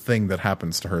that's a thing that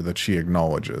happens to her that she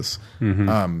acknowledges,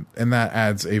 and that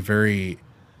adds a very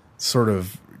sort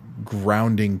of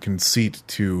grounding conceit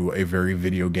to a very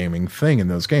video gaming thing in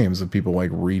those games of people like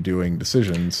redoing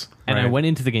decisions. And I Right. went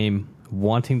into the game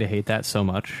wanting to hate that so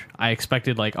much. I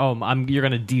expected like, oh, you're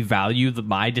going to devalue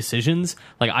my decisions.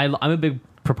 Like I'm a big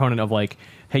proponent of like,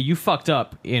 hey, you fucked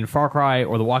up in Far Cry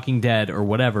or The Walking Dead or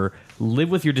whatever. Live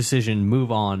with your decision,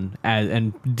 move on,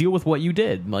 and deal with what you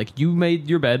did. Like, you made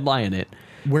your bed, lie in it.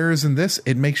 Whereas in this,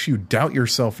 it makes you doubt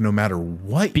yourself no matter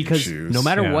what Because you choose. no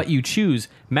matter Yeah. what you choose,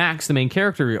 Max, the main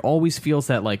character, always feels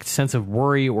that like sense of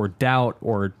worry or doubt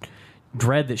or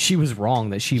dread that she was wrong,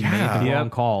 that she made the Yeah.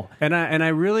 wrong call. And I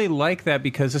really like that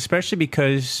especially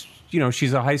because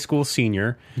she's a high school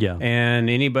senior. Yeah. And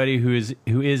anybody who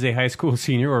is a high school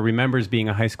senior or remembers being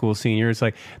a high school senior, it's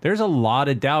like there's a lot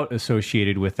of doubt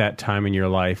associated with that time in your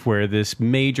life where this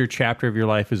major chapter of your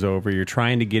life is over. You're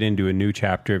trying to get into a new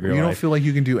chapter of your You life. don't feel like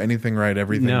you can do anything right.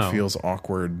 Everything No. feels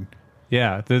awkward.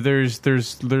 Yeah, there's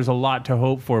a lot to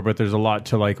hope for, but there's a lot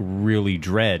to like really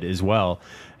dread as well.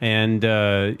 And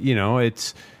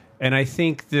and I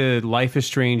think the Life is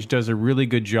Strange does a really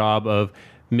good job of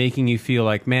making you feel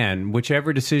like, man,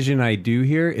 whichever decision I do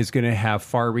here is going to have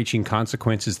far-reaching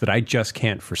consequences that I just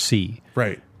can't foresee.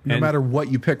 Right. No And- matter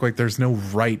what you pick, like there's no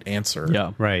right answer.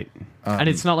 Yeah. Right. And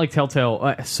it's not like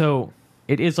Telltale. So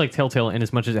it is like Telltale in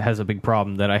as much as it has a big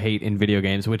problem that I hate in video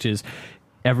games, which is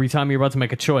every time you're about to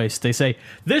make a choice, they say,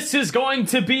 this is going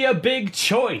to be a big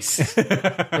choice.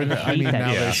 I mean,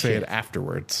 now they shit. say it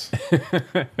afterwards.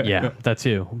 Yeah, that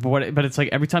too. But it's like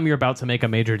every time you're about to make a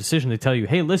major decision, they tell you,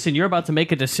 hey, listen, you're about to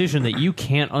make a decision that you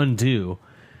can't undo.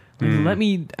 Let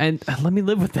me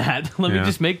live with that. Let me Yeah.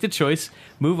 just make the choice,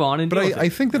 move on, and But deal with I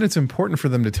it. think that it's important for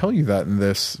them to tell you that in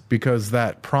this because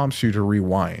that prompts you to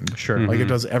rewind. Sure. Like it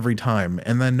does every time.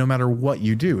 And then no matter what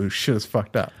you do, shit is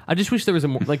fucked up. I just wish there was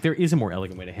there is a more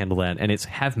elegant way to handle that, and it's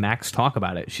have Max talk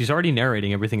about it. She's already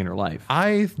narrating everything in her life.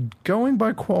 Going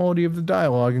by quality of the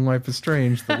dialogue in Life is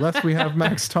Strange, the less we have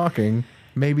Max talking,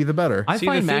 maybe the better. I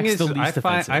find the thing Max is, the least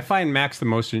offensive. I find Max the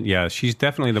most. Yeah, she's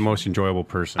definitely the most enjoyable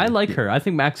person. I like her. I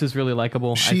think Max is really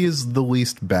likable. She is the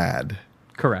least bad.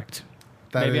 Correct.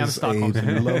 That Maybe I'm is Stockholm a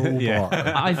Syndrome. low Yeah.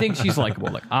 bar. I think she's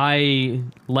likable. Like, I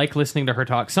like listening to her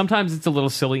talk. Sometimes it's a little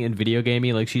silly and video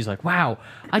gamey. Like, she's like, "Wow,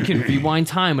 I can rewind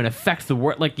time and affect the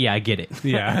world." Like, yeah, I get it.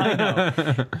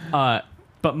 Yeah.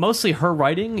 But mostly her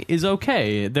writing is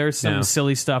okay. There's some Yeah.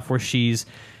 silly stuff where she's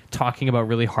talking about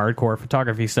really hardcore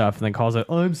photography stuff and then calls it,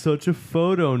 I'm such a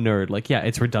photo nerd. Like, yeah,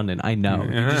 it's redundant. I know.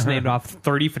 You just named off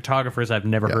 30 photographers I've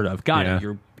never heard of. Got Yeah. it.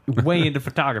 You're way into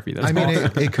photography. That's I mean,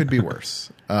 awesome. it could be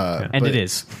worse. And it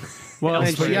is. Well, Elsewhere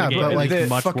and But in yeah, the game, but it like is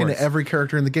much fucking worse. every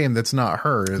character in the game that's not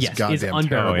her is Yes, it's goddamn unbearable.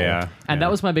 terrible. Oh, yeah. And that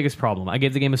was my biggest problem. I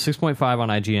gave the game a 6.5 on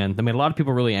IGN. That made a lot of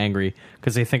people really angry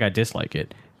because they think I dislike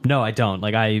it. No, I don't.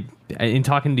 Like, in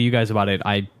talking to you guys about it,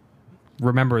 I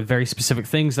remember very specific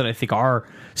things that I think are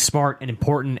smart and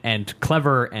important and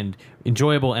clever and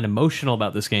enjoyable and emotional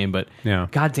about this game. But Yeah.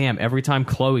 goddamn, every time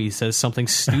Chloe says something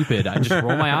stupid, I just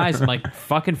roll my eyes and I'm like,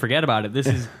 fucking forget about it. This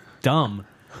is dumb.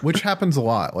 Which happens a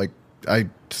lot. Like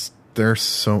there's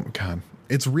so God.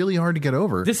 It's really hard to get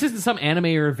over. This isn't some anime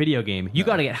or video game. You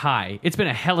got to get high. It's been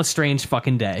a hella strange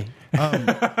fucking day.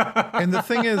 And the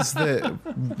thing is that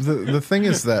the thing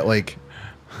is that like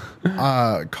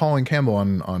Colin Campbell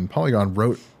on Polygon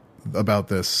wrote about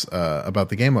this about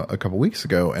the game a couple weeks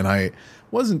ago, and I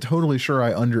wasn't totally sure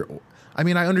I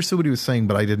mean, I understood what he was saying,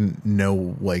 but I didn't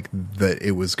know like that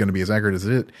it was going to be as accurate as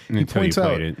it. He Until you points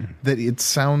out played it. that it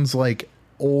sounds like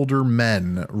older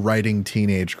men writing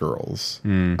teenage girls,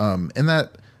 and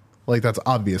that like that's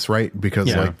obvious, right? Because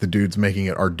Yeah. like the dudes making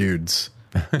it are dudes,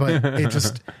 but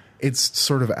it's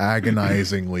sort of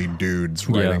agonizingly dudes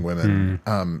writing women.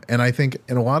 And I think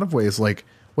in a lot of ways, like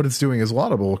what it's doing is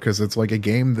laudable because it's like a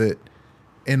game that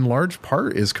in large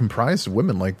part is comprised of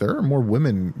women. Like there are more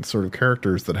women sort of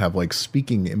characters that have like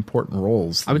speaking important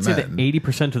roles than I would say men. that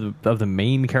 80% of the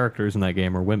main characters in that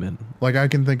game are women. Like I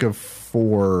can think of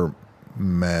 4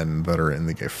 men that are in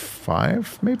the game.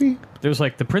 5 maybe, There's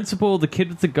like the principal, the kid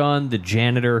with the gun, the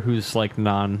janitor who's like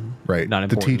not right? important.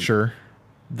 The teacher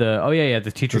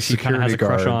the teacher The she kind of has a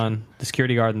security crush guard, on, the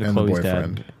security guard and the and the Chloe's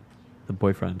boyfriend. dad. The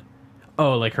boyfriend.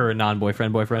 Oh, like her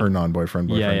non-boyfriend boyfriend? or non-boyfriend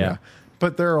boyfriend. Yeah.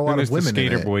 But there are a And lot there's of women the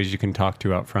skater in it. boys you can talk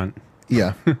to out front.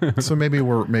 Yeah. So maybe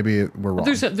we're wrong.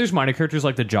 There's minor characters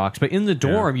like the jocks, but in the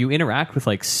dorm you interact with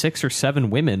like 6 or 7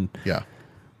 women. Yeah.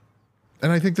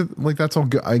 And I think that like that's all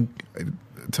good.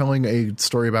 Telling a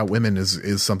story about women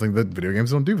is something that video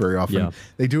games don't do very often. Yeah.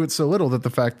 They do it so little that the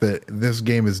fact that this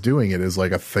game is doing it is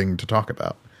like a thing to talk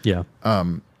about. Yeah.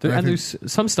 And I think- There's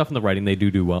some stuff in the writing they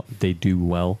do well. They do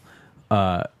well.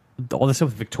 All this stuff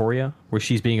with Victoria, where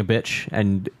she's being a bitch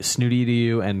and snooty to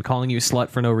you and calling you a slut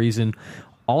for no reason.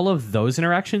 All of those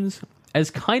interactions,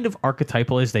 as kind of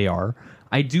archetypal as they are,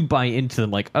 I do buy into them.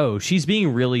 Like, oh, she's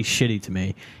being really shitty to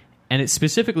me. And it's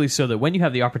specifically so that when you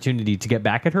have the opportunity to get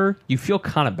back at her, you feel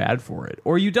kind of bad for it.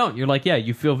 Or you don't. You're like, yeah,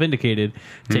 you feel vindicated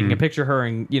taking a picture of her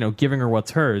and, giving her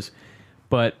what's hers.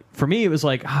 But for me, it was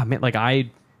like, man, like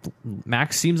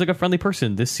Max seems like a friendly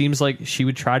person. This seems like she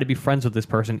would try to be friends with this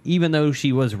person, even though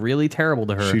she was really terrible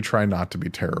to her. She tried not to be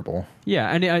terrible. Yeah,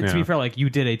 and to be Yeah. fair, like you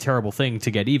did a terrible thing to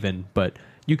get even, but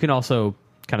you can also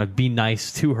kind of be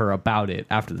nice to her about it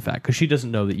after the fact because she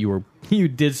doesn't know that you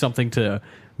did something to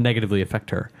negatively affect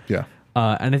her. Yeah.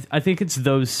 And I think it's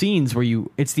those scenes where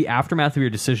it's the aftermath of your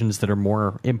decisions that are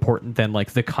more important than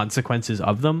like the consequences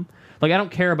of them. Like I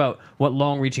don't care about what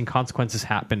long-reaching consequences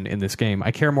happen in this game.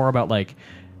 I care more about like,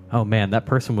 oh man, that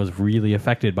person was really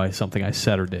affected by something I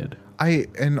said or did.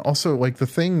 And also like the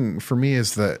thing for me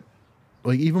is that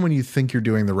like even when you think you're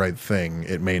doing the right thing,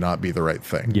 it may not be the right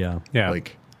thing. Yeah.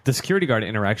 Like The security guard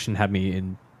interaction had me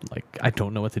in like, I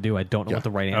don't know what to do. I don't know Yeah. what the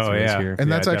right answer Oh, is yeah. here. and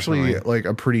Yeah, that's actually definitely. like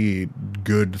a pretty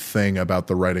good thing about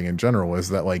the writing in general is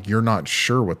that like you're not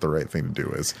sure what the right thing to do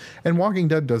is. And Walking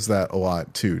Dead does that a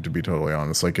lot too, to be totally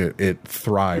honest. Like it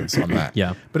thrives on that.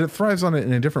 Yeah. But it thrives on it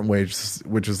in a different way,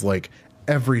 which is like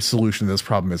every solution to this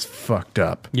problem is fucked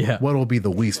up. Yeah. What will be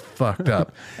the least fucked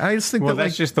up? And I just think Well, that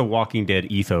that's like, just the Walking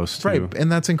Dead ethos, too. right,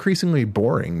 and that's increasingly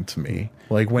boring to me.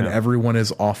 Like when everyone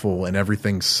is awful and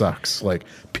everything sucks. Like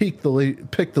pick the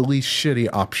least shitty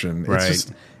option. It's Right.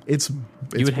 just it's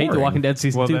You would hate The boring. Walking Dead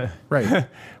season 2. Right.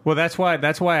 Well, that's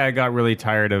why I got really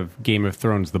tired of Game of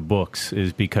Thrones, the books,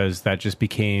 is because that just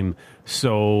became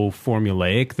so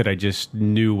formulaic that I just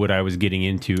knew what I was getting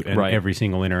into in Right. every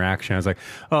single interaction. I was like,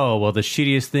 oh, well, the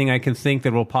shittiest thing I can think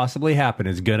that will possibly happen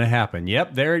is going to happen.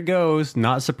 Yep, there it goes.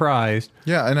 Not surprised.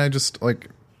 Yeah, and I just like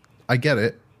I get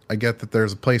it. I get that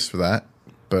there's a place for that,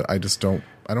 but I just don't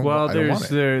Well, I don't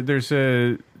want it.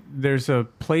 there's a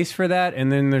place for that,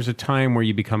 and then there's a time where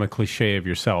you become a cliche of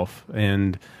yourself,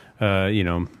 and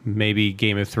maybe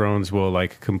Game of Thrones will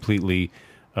like completely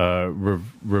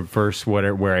reverse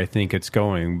where I think it's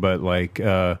going, but like,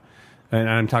 and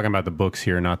I'm talking about the books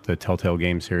here, not the Telltale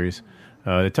game series.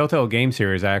 The Telltale game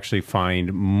series, I actually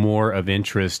find more of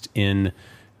interest in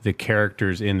the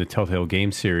characters in the Telltale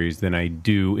game series than I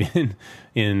do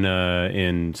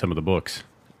in some of the books.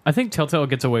 I think Telltale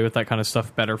gets away with that kind of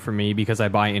stuff better for me because I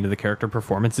buy into the character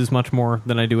performances much more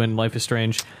than I do in Life is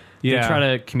Strange. Yeah. They try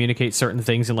to communicate certain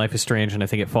things in Life is Strange, and I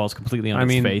think it falls completely on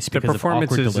its face because of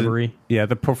awkward delivery. Yeah,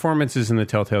 the performances in the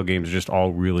Telltale games are just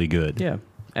all really good. Yeah.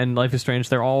 And Life is Strange,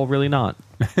 they're all really not.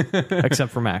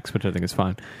 Except for Max, which I think is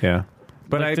fine. Yeah.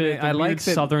 But Like the I like weird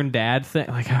that. Southern dad thing.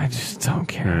 Like, I just don't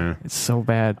care. It's so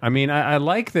bad. I mean, I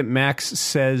like that Max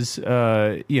says,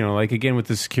 like again with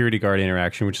the security guard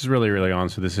interaction, which is really, really on.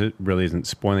 So this really isn't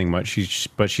spoiling much.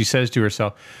 But she says to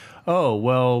herself, "Oh,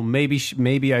 well,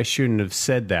 maybe I shouldn't have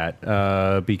said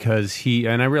that because he."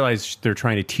 And I realize they're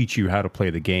trying to teach you how to play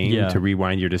the game Yeah. to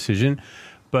rewind your decision,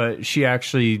 but she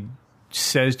actually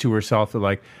says to herself that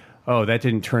like, oh, that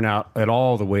didn't turn out at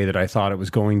all the way that I thought it was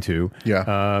going to.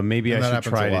 Yeah. Maybe And I that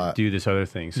should happens try a to lot. do this other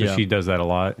thing. So Yeah. she does that a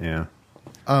lot. Yeah.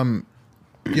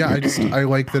 Yeah, I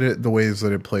like that the ways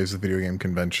that it plays the video game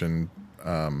convention,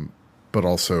 but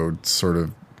also sort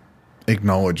of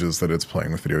acknowledges that it's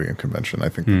playing with video game convention. I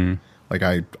think like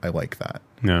I like that.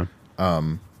 Yeah.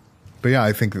 But yeah,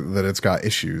 I think that it's got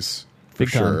issues for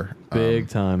Big time. sure. Big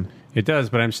time. It does,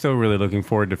 but I'm still really looking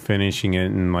forward to finishing it.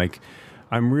 And like,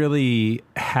 I'm really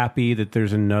happy that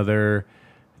there's another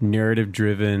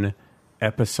narrative-driven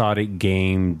episodic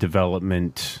game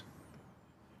development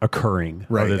occurring,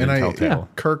 Right, other than and Telltale.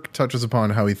 Kirk touches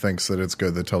upon how he thinks that it's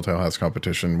good that Telltale has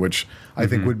competition, which I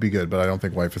think would be good, but I don't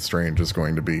think Life is Strange is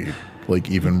going to be like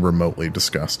even remotely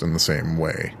discussed in the same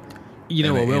way. You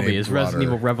know in what a- will in a be is Resident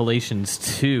broader- Evil Revelations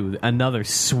 2, another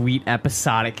sweet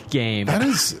episodic game. That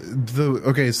is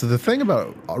so the thing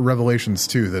about Revelations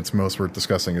 2 that's most worth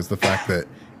discussing is the fact that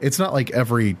it's not like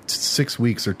every 6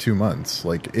 weeks or 2 months.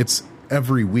 Like it's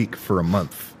every week for a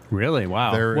month. Really?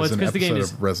 Wow. There Well, is it's an because the episode game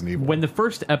is of Resident Evil. when the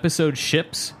first episode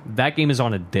ships, that game is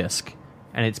on a disc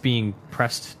and it's being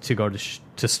pressed to go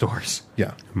to stores.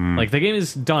 yeah. Like the game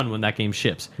is done when that game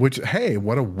ships. Which, hey,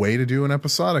 what a way to do an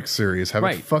episodic series. Have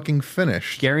Right. it fucking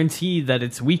finished. Guarantee that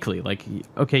it's weekly. Like,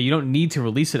 okay, you don't need to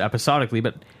release it episodically,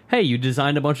 but hey, you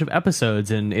designed a bunch of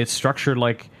episodes and it's structured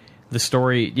like the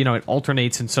story, you know, it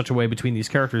alternates in such a way between these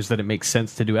characters that it makes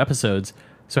sense to do episodes.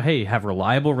 So hey, have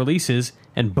reliable releases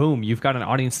and boom, you've got an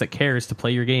audience that cares to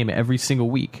play your game every single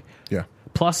week. Yeah.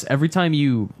 Plus, every time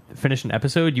you finish an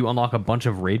episode, you unlock a bunch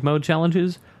of raid mode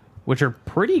challenges, which are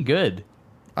pretty good.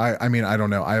 I mean, I don't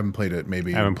know. I haven't played it.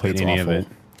 Maybe I haven't played it's any awful. of it.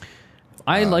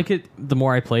 I like it the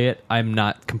more I play it. I'm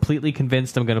not completely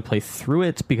convinced I'm going to play through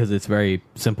it because it's very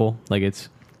simple. Like, it's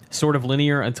sort of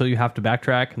linear until you have to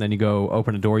backtrack, and then you go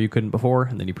open a door you couldn't before,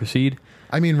 and then you proceed.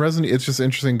 I mean, it's just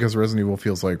interesting because Resident Evil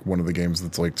feels like one of the games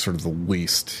that's like sort of the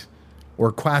least,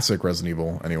 or classic Resident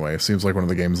Evil anyway, seems like one of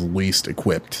the games least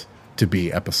equipped to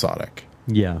be episodic.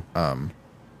 Yeah.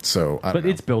 So, I don't But know.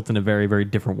 it's built in a very, very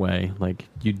different way. Like,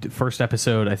 first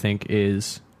episode, I think,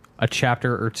 is a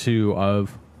chapter or two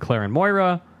of Claire and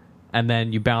Moira, and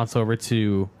then you bounce over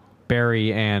to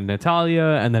Barry and Natalia,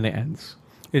 and then it ends.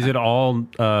 Is it all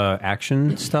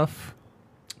action stuff?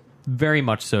 Very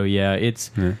much so, yeah. It's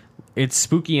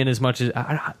spooky in as much as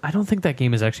I don't think that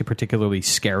game is actually particularly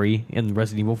scary in the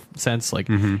Resident Evil sense. Like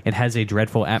it has a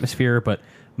dreadful atmosphere, but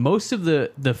most of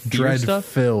the fear stuff.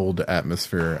 dread-filled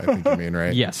atmosphere, I think you mean,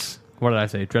 right? Yes. What did I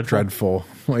say? Dreadful. Dreadful.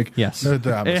 Like, Yes. the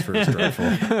atmosphere is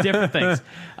dreadful. Different things.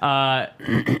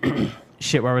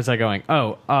 Shit, where was I going?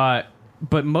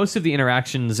 But most of the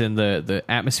interactions in the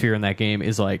atmosphere in that game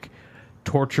is like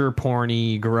torture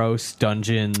porny, gross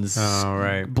dungeons, Oh,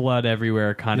 right. blood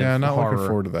everywhere kind Yeah, of not horror. looking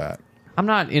forward to that. I'm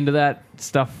not into that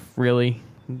stuff really.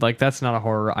 Like that's not a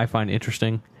horror I find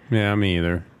interesting. Yeah, me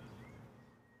either.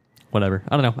 Whatever.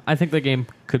 I don't know. I think the game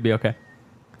could be okay.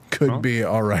 Could be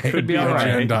all right. Could be all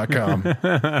right. IGN.com.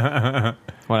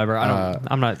 Whatever.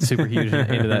 I'm not super huge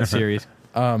into that series.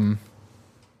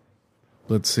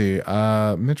 Let's see.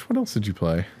 Mitch, what else did you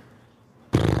play?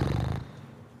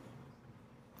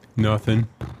 Nothing.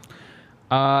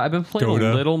 I've been playing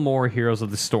Dota. a little more Heroes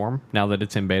of the Storm now that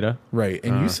it's in beta. Right.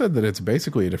 And you said that it's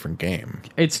basically a different game.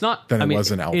 It's not. Than I it mean,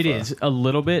 was in alpha. It is a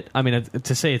little bit. I mean,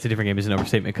 to say it's a different game is an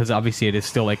overstatement because obviously it is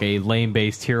still like a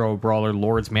lane-based hero brawler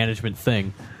lords management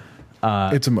thing.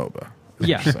 It's a MOBA. is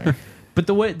yeah. what you're saying. But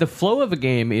the flow of a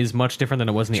game is much different than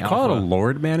it was in the Did you call it a alpha.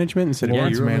 Lord management instead of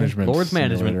Lord's hero? Management. Lord's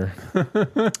Management.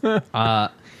 Simulator.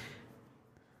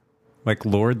 Like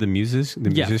Lord the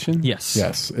musician? Yes.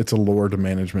 Yes, it's a Lord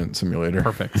Management Simulator.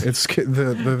 Perfect. It's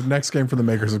the next game from the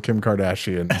makers of Kim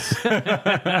Kardashian's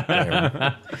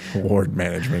game. Lord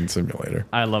Management Simulator.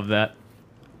 I love that.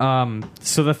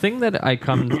 So the thing that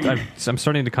I'm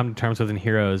starting to come to terms with in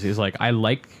Heroes is like I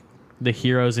like the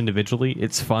heroes individually.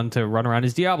 It's fun to run around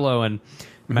as Diablo and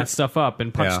mess stuff up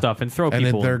and punch Yeah. stuff and throw And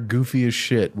people. they're goofy as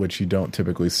shit, which you don't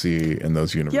typically see in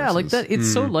those universes. Yeah, like that.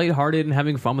 It's so lighthearted and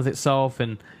having fun with itself,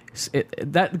 and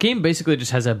that game basically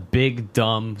just has a big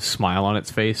dumb smile on its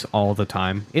face all the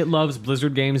time. It loves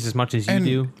Blizzard games as much as you And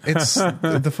do. it's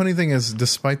the funny thing is,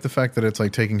 despite the fact that it's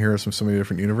like taking heroes from so many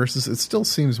different universes, it still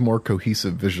seems more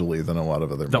cohesive visually than a lot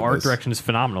of other. The art MOBAs. direction is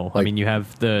phenomenal. I Like- mean, you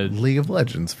have the League of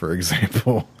Legends, for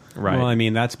example. right. Well, I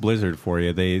mean, that's Blizzard for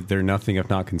you. They're nothing if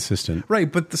not consistent.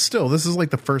 Right, but still, this is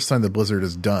like the first time that Blizzard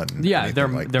has done. yeah, anything they're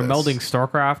like they're this. melding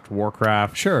StarCraft,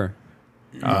 Warcraft, Sure.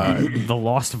 the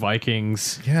Lost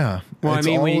Vikings. Yeah, Well, I it's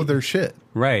mean, all we- of their shit.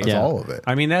 Right. That's Yeah. all of it.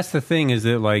 I mean, that's the thing is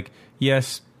that, like,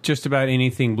 yes, just about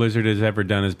anything Blizzard has ever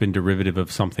done has been derivative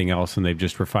of something else, and they've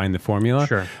just refined the formula.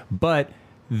 Sure. But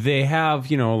they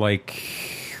have, like,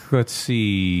 let's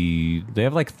see, they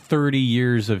have like 30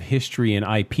 years of history and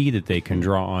IP that they can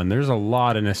draw on. There's a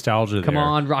lot of nostalgia Come there.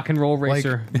 on, Rock and Roll Like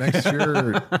Racer. next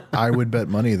year, I would bet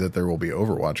money that there will be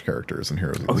Overwatch characters in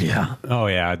Heroes of the Storm. yeah. Oh,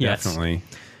 yeah, Yes. definitely.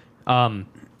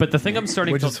 But the thing I'm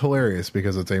starting Which to is hilarious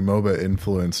because it's a MOBA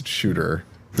influenced shooter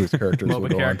whose characters MOBA will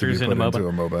go on to be characters put in a into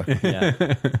a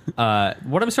MOBA. Yeah.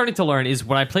 What I'm starting to learn is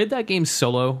when I played that game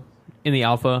solo in the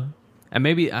alpha, and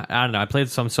maybe, I don't know, I played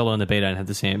some solo in the beta and had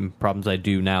the same problems I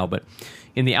do now, but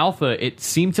in the alpha, it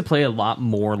seemed to play a lot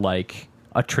more like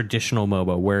a traditional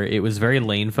MOBA, where it was very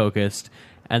lane focused,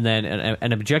 and then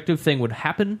an objective thing would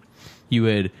happen. You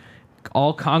would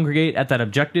all congregate at that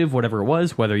objective, whatever it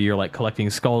was, whether you're like collecting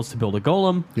skulls to build a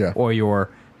golem, Yeah. or you're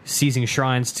seizing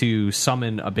shrines to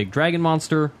summon a big dragon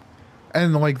monster.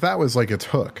 And like that was like its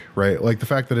hook, right? Like the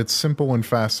fact that it's simple and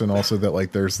fast, and also that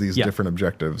like there's these Yeah. different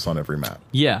objectives on every map.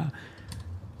 Yeah.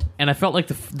 And I felt like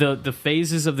the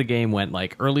phases of the game went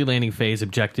like early laning phase,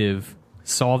 objective,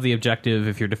 solve the objective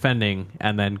if you're defending,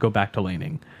 and then go back to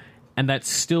laning. And that's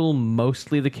still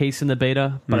mostly the case in the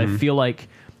beta, but I feel like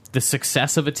the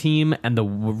success of a team and the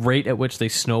rate at which they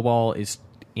snowball is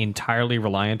entirely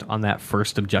reliant on that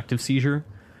first objective seizure.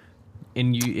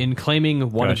 In claiming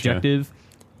one Gotcha. objective,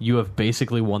 you have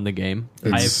basically won the game.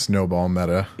 It's snowball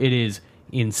meta. It is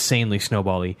insanely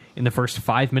snowbally. In the first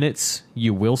 5 minutes,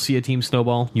 you will see a team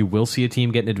snowball, you will see a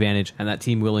team get an advantage, and that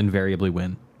team will invariably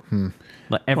win.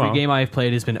 Like, every Well- game I've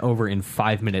played has been over in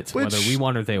 5 minutes, Which- whether we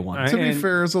won or they won. To be And-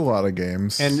 fair, is a lot of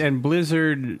games. And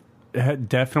Blizzard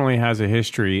definitely has a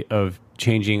history of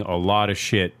changing a lot of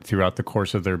shit throughout the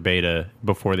course of their beta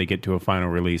before they get to a final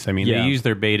release. I mean, Yeah. they use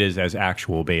their betas as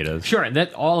actual betas. Sure, and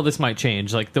that all of this might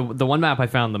change. Like the one map I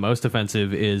found the most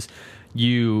offensive is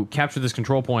you capture this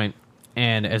control point,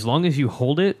 and as long as you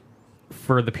hold it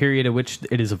for the period at which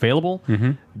it is available,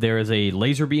 there is a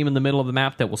laser beam in the middle of the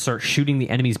map that will start shooting the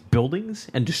enemy's buildings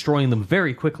and destroying them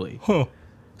very quickly.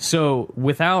 So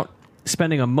without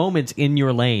spending a moment in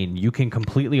your lane, you can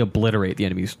completely obliterate the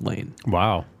enemy's lane.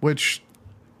 Wow. Which,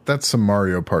 that's some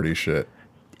Mario Party shit.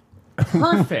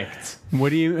 Perfect. What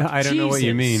do you... I don't know what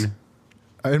you Jesus. mean.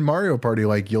 In Mario Party,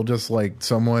 like you'll just like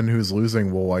someone who's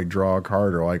losing will like draw a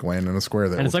card or like land in a square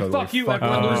that And it's will like, totally fuck you, fuck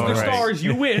everyone them loses up. their right. stars,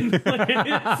 you win. Like,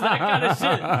 it's that kind of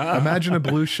shit. Imagine a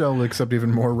blue shell except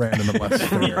even more random and less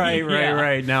fair. Right.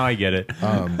 Yeah. Now I get it.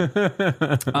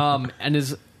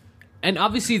 And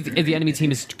obviously the enemy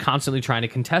team is constantly trying to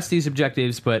contest these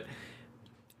objectives, but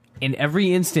in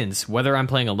every instance, whether I'm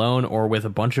playing alone or with a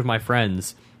bunch of my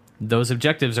friends, those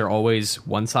objectives are always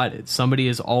one-sided. Somebody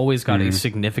has always got a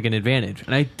significant advantage,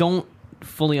 and I don't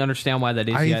fully understand why that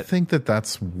is I yet. think that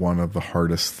that's one of the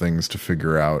hardest things to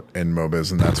figure out in MOBAs,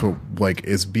 and that's what like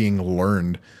is being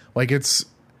learned. Like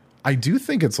I do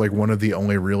think it's like one of the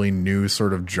only really new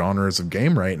sort of genres of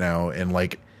game right now, and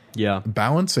like Yeah.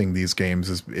 balancing these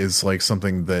games is like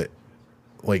something that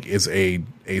like is a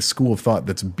school of thought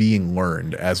that's being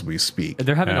learned as we speak.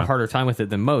 They're having Yeah. a harder time with it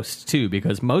than most, too,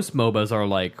 because most MOBAs are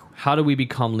like, how do we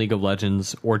become League of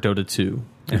Legends or Dota 2?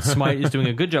 And Smite is doing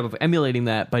a good job of emulating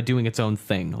that by doing its own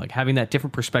thing, like having that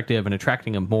different perspective and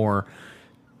attracting a more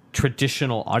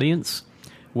traditional audience.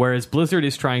 Whereas Blizzard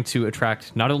is trying to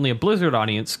attract not only a Blizzard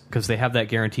audience, because they have that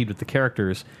guaranteed with the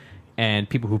characters, and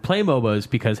people who play MOBAs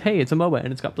because, hey, it's a MOBA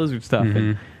and it's got Blizzard stuff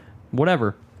and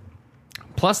whatever.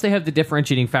 Plus, they have the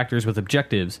differentiating factors with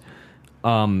objectives.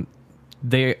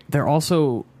 They're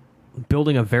also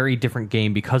building a very different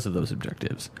game because of those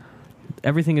objectives.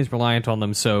 Everything is reliant on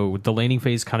them, so the laning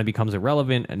phase kind of becomes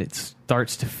irrelevant, and it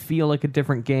starts to feel like a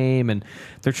different game. And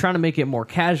they're trying to make it more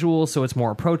casual, so it's more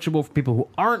approachable for people who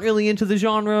aren't really into the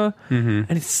genre. And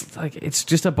it's like it's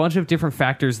just a bunch of different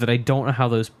factors that I don't know how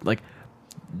those like.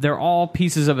 They're all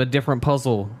pieces of a different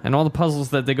puzzle, and all the puzzles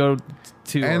that they go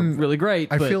to are And really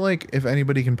great. I but- feel like if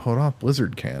anybody can pull it off,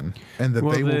 Blizzard can, and that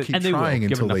Well, they will the- keep and they will, trying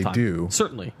given until enough they time. do.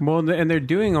 Certainly. Well, and they're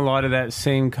doing a lot of that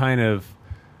same kind of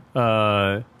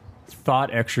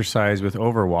thought exercise with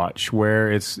Overwatch,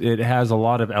 where it has a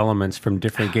lot of elements from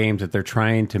different games that they're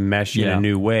trying to mesh in Yeah. a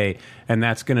new way, and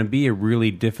that's going to be a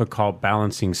really difficult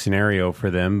balancing scenario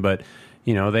for them. But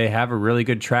you know, they have a really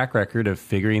good track record of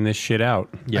figuring this shit out.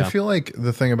 Yeah. I feel like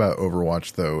the thing about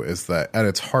Overwatch though is that at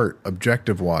its heart,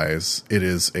 objective wise, it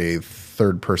is a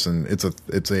third person. It's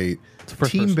a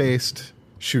first team based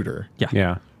shooter.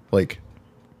 Yeah. Like,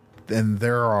 and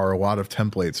there are a lot of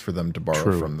templates for them to borrow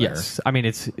True. from there. Yes, I mean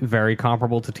it's very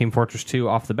comparable to Team Fortress 2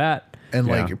 off the bat. And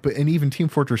Yeah. like, but even Team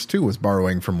Fortress 2 was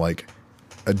borrowing from like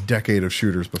a decade of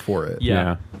shooters before it.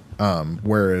 Yeah.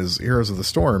 Whereas Heroes of the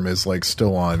Storm is like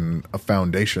still on a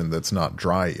foundation that's not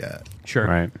dry yet. Sure.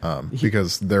 Right.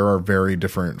 Because there are very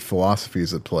different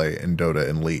philosophies at play in Dota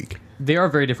and League. They are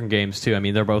very different games too. I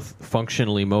mean, they're both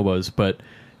functionally MOBAs, but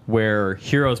where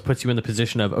Heroes puts you in the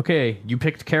position of, okay, you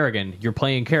picked Kerrigan, you're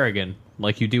playing Kerrigan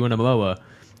like you do in a MOBA.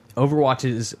 Overwatch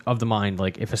is of the mind,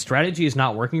 like if a strategy is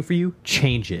not working for you,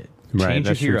 change it. Right. Change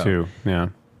That's your true hero. too. Yeah.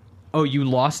 oh, you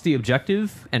lost the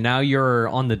objective and now you're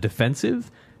on the defensive,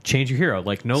 change your hero.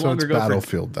 Like no So longer it's go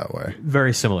Battlefield that way. for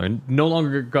very similar. No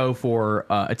longer go for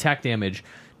attack damage.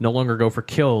 No longer go for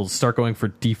kills. Start going for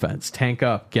defense. Tank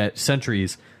up. Get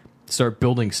sentries. Start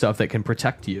building stuff that can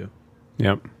protect you.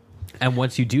 Yep. And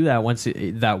once you do that,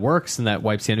 that works and that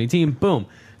wipes the enemy team, boom,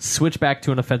 switch back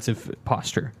to an offensive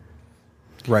posture.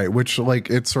 Right, which like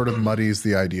it sort of muddies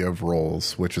the idea of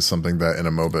roles, which is something that in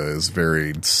a MOBA is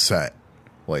very set.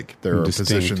 Like there are Distinct,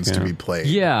 positions to yeah. be played.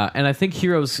 Yeah, and I think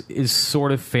Heroes is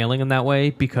sort of failing in that way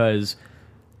because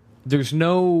there's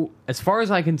no, as far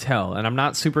as I can tell, and I'm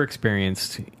not super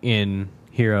experienced in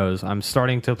Heroes. I'm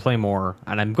starting to play more,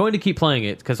 and I'm going to keep playing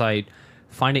it because I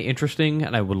find it interesting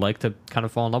and I would like to kind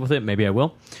of fall in love with it. Maybe I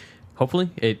will. Hopefully.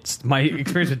 It's my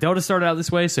experience with Dota started out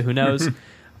this way, so who knows.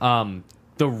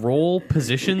 The role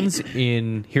positions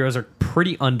in Heroes are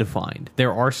pretty undefined.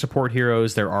 There are support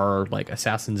heroes, there are like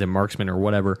assassins and marksmen or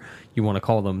whatever you want to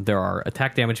call them. There are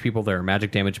attack damage people, there are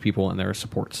magic damage people, and there are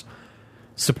supports.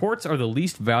 Supports are the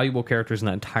least valuable characters in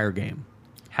the entire game.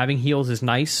 Having heals is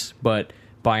nice, but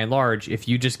by and large, if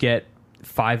you just get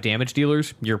 5 damage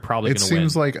dealers, you're probably It going to win.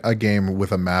 seems like a game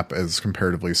with a map as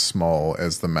comparatively small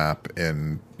as the map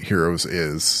in Heroes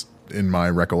is, in my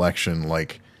recollection,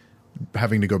 like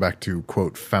having to go back to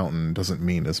quote fountain doesn't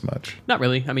mean as much. Not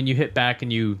really. I mean, you hit back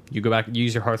and you go back, you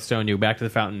use your Hearthstone, you go back to the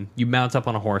fountain, you mount up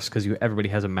on a horse because everybody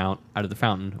has a mount out of the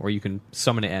fountain, or you can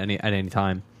summon it at any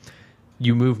time.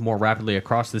 You move more rapidly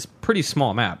across this pretty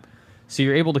small map, so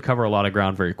you're able to cover a lot of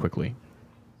ground very quickly.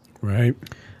 Right.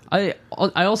 I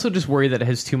also just worry that it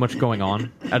has too much going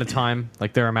on at a time.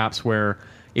 Like there are maps where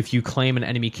if you claim an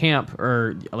enemy camp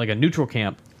or like a neutral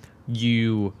camp,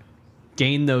 you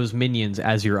gain those minions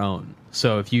as your own.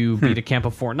 So if you beat a camp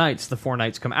of 4 knights, the 4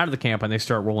 knights come out of the camp and they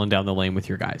start rolling down the lane with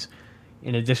your guys.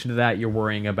 In addition to that, you're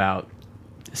worrying about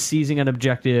seizing an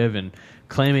objective and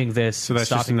claiming this. So that's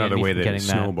just stopping the another enemy way from that it getting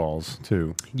that. snowballs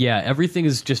too. Yeah, everything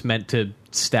is just meant to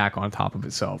stack on top of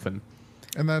itself. And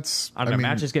And that's I don't know,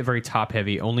 matches get very top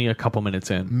heavy only a couple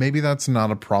minutes in. maybe that's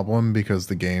not a problem because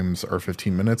the games are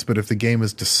 15 minutes, but if the game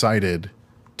is decided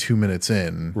 2 minutes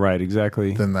in, Right.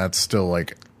 Exactly. then that's still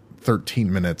like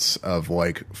 13 minutes of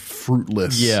like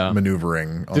fruitless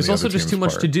maneuvering on There's the also other just too team's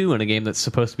much part. to do in a game that's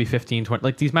supposed to be 15, 20.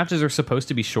 Like, these matches are supposed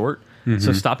to be short,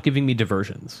 so stop giving me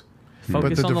diversions. Focus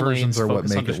But the on diversions the lanes, are what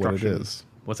focus on make it what it destruction. is.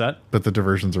 What's that? But the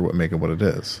diversions are what make it what it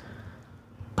is.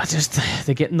 But just,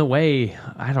 they get in the way.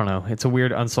 I don't know. It's a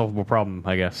weird, unsolvable problem,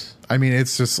 I guess. I mean,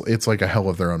 it's like a hell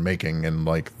of their own making, and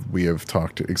like we have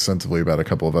talked extensively about a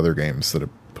couple of other games that have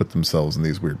put themselves in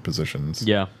these weird positions.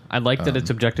 Yeah. I like that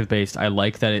it's objective-based. I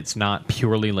like that it's not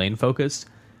purely lane-focused.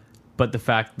 But the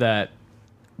fact that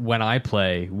when I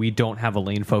play, we don't have a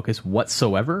lane focus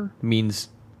whatsoever means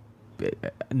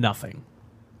nothing.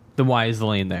 Then why is the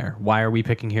lane there? Why are we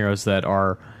picking heroes that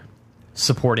are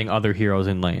supporting other heroes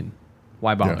in lane?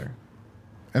 Why bother?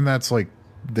 And that's like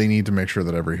they need to make sure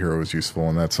that every hero is useful,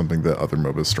 and that's something that other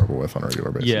MOBAs struggle with on a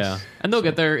regular basis. Yeah. And they'll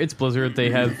get there. It's Blizzard. They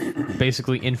have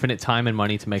basically infinite time and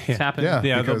money to make this happen. Yeah.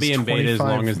 Yeah, they'll because be in beta as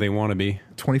 25 long as they want to be.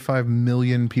 25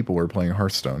 million people are playing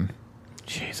Hearthstone.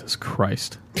 Jesus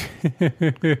Christ.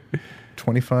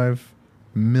 25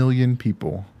 million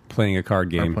people Playing a card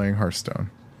are game. playing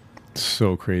Hearthstone.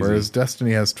 So crazy. Whereas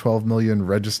Destiny has 12 million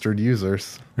registered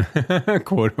users.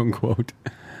 Quote unquote.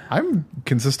 I'm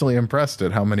consistently impressed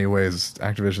at how many ways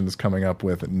Activision is coming up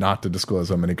with not to disclose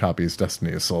how many copies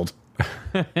Destiny has sold.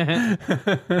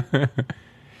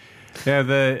 Yeah,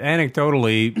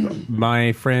 anecdotally,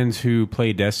 my friends who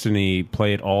play Destiny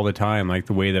play it all the time, like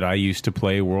the way that I used to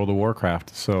play World of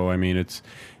Warcraft. So, I mean,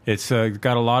 it's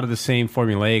got a lot of the same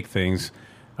formulaic things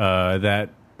that,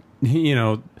 you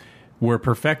know, were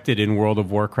perfected in World of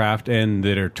Warcraft and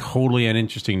that are totally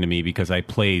uninteresting to me because I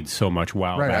played so much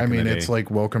WoW. Right. Back I mean, in the it's day.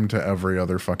 like welcome to every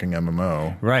other fucking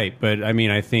MMO. Right, but I mean,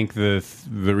 I think the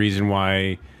reason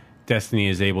why Destiny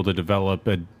is able to develop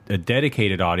a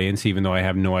dedicated audience, even though I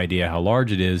have no idea how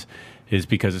large it is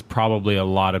because it's probably a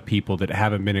lot of people that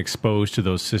haven't been exposed to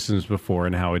those systems before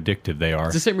and how addictive they are.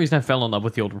 It's the same reason I fell in love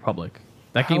with the Old Republic.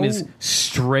 That game is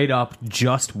straight up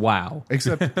just WoW.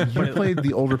 Except you played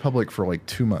the Old Republic for like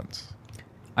 2 months.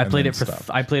 I And played then it for stopped.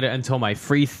 I played it until my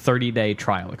free 30-day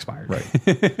trial expired. Right.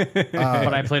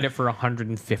 But I played it for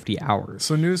 150 hours.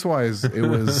 So news-wise, it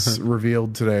was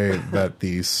revealed today that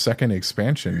the second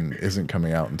expansion isn't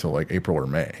coming out until like April or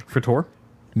May. For Tor?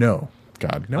 No.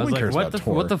 God, no I was one like, cares about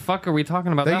Tor. what the fuck are we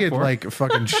talking about They that could for? like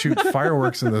fucking shoot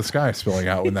fireworks in the sky spilling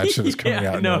out when that shit is coming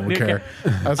Yeah, out. no, No one would okay. care.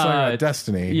 I was talking about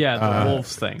Destiny. yeah, the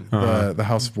Wolves thing. The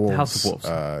House of Wolves, House of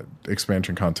Wolves.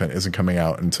 Expansion content isn't coming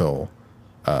out until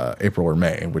April or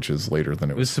May, which is later than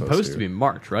it It was supposed to be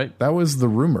March, right? That was the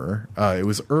rumor. It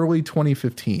was early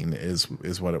 2015 is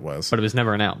what it was. But it was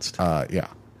never announced. Yeah.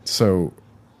 So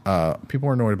people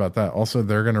are annoyed about that. Also,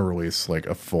 they're going to release like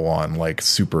a full-on like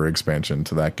super expansion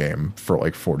to that game for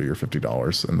like $40 or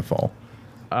 $50 in the fall.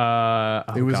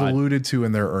 It was alluded to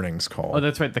in their earnings call. Oh,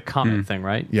 that's right, the comment thing,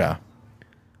 right? Yeah.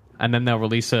 And then they'll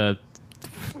release a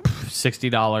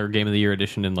 $60 Game of the Year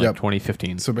edition in like Yep.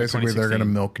 2015. So basically, they're 2016. going to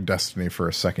milk Destiny for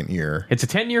a second year. It's a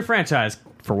 10-year franchise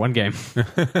for one game.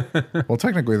 Well,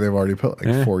 technically, they've already put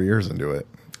like 4 years into it.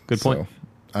 Good point.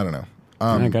 So, I don't know.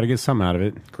 I got to get some out of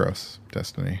it. Gross.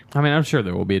 Destiny. I mean, I'm sure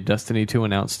there will be a Destiny 2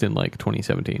 announced in like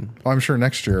 2017. I'm sure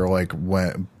next year, like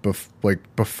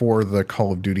before the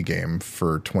Call of Duty game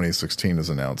for 2016 is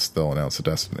announced, they'll announce a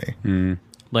Destiny.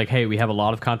 Like, hey, we have a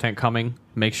lot of content coming.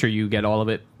 Make sure you get all of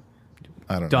it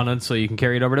I don't know. done so you can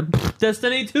carry it over to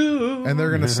Destiny 2. And they're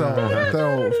going to sell.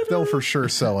 They'll for sure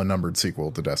sell a numbered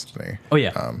sequel to Destiny. Oh,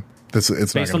 yeah. It's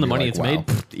Based not on the gonna money be it's like, wow.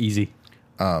 made, easy.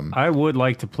 I would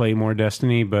like to play more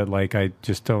Destiny, but like I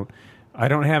just don't. I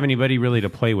don't have anybody really to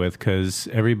play with because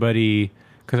I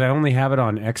only have it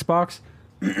on Xbox.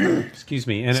 Excuse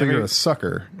me. And So you're a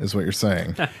sucker, is what you're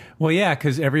saying. well, yeah,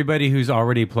 because everybody who's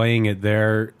already playing it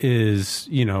there is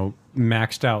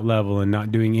maxed out level and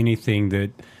not doing anything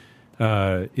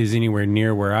that is anywhere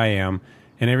near where I am.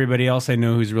 And everybody else I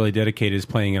know who's really dedicated is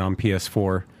playing it on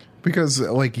PS4. Because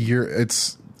like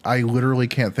I literally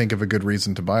can't think of a good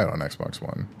reason to buy it on Xbox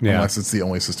One Yeah. unless it's the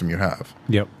only system you have.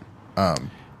 Yep.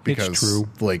 Because It's true.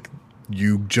 like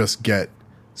you just get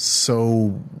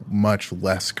so much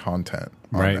less content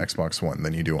on Right. Xbox One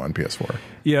than you do on PS4.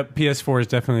 Yep. PS4 is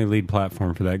definitely the lead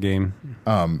platform for that game.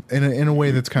 In a way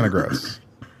that's kind of gross.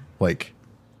 Like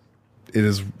it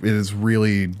is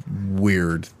really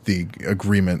weird, the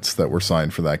agreements that were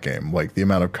signed for that game. Like the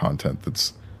amount of content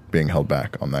that's being held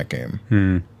back on that game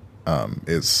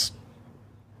is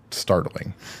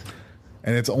startling.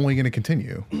 And it's only going to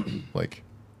continue. Like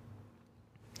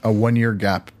a 1-year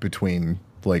gap between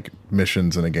like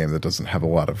missions in a game that doesn't have a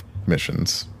lot of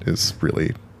missions is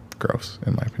really gross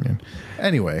in my opinion.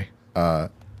 Anyway,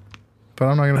 but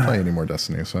I'm not going to play any more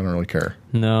Destiny, so I don't really care.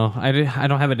 No, I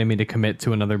don't have it in me to commit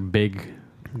to another big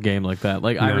game like that.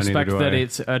 Like, I No, respect neither do that I.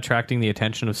 it's attracting the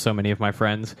attention of so many of my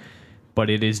friends, but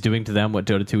it is doing to them what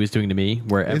Dota 2 is doing to me,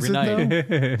 where every Is it,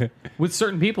 night... though? With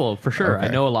certain people, for sure. Okay.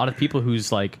 I know a lot of people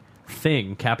whose, like,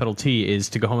 thing, capital T, is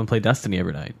to go home and play Destiny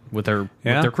every night with their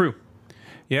crew.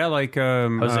 Yeah, like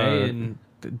Jose and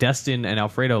Destin and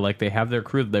Alfredo, like, they have their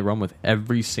crew that they run with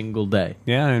every single day.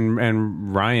 yeah,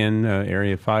 and Ryan,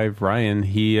 Area 5, Ryan,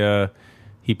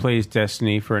 he plays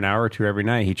Destiny for an hour or two every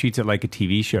night. He treats it like a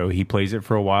TV show. He plays it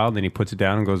for a while, then he puts it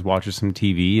down and goes watches some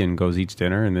TV and goes eats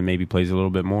dinner, and then maybe plays a little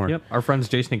bit more. Yep. Our friends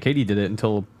Jason and Katie did it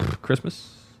until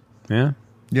Christmas. Yeah.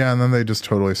 Yeah, and then they just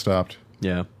totally stopped.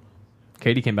 Yeah.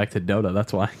 Katie came back to Dota,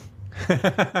 that's why.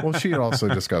 Well, she also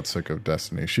just got sick of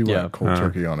Destiny. She Yeah. went cold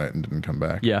turkey on it and didn't come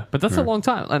back. Yeah, but that's a long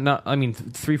time. I mean,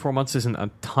 3-4 months isn't a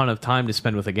ton of time to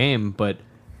spend with a game, but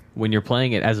when you're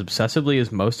playing it as obsessively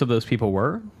as most of those people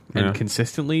were, and Yeah.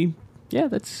 consistently, yeah,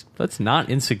 that's not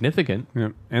insignificant. Yeah.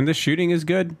 And the shooting is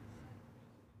good.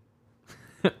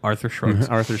 Arthur shrugs.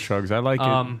 Arthur shrugs. I like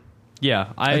it. Yeah,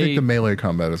 I think the melee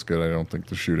combat is good. I don't think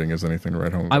the shooting is anything to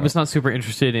write home about. I was not super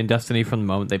interested in Destiny from the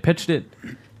moment they pitched it.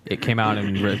 It came out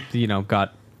and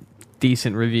got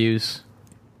decent reviews,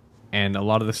 and a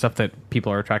lot of the stuff that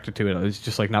people are attracted to it is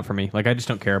just like not for me. Like, I just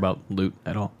don't care about loot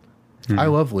at all. I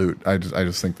love loot. I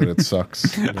just think that it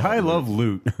sucks. I love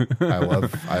loot.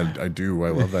 I do. I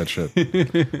love that shit.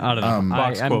 I don't know.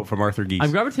 Box quote from Arthur Geese.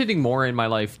 I'm gravitating more in my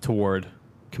life toward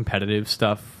competitive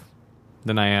stuff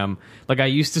than I am. Like, I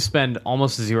used to spend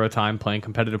almost zero time playing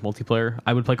competitive multiplayer.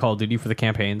 I would play Call of Duty for the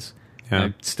campaigns. Yeah.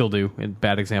 And I still do.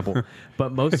 Bad example.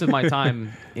 But most of my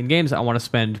time in games, I want to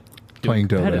spend Playing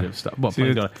doing Dota. competitive stuff. Well,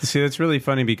 playing Dota. See, that's really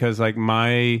funny because like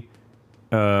my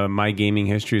gaming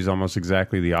history is almost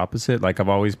exactly the opposite. Like I've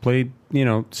always played,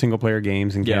 single player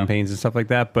games and Yeah. campaigns and stuff like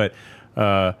that. But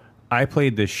I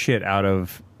played the shit out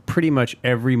of pretty much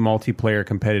every multiplayer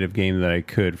competitive game that I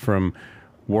could, from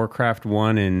Warcraft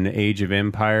 1 and Age of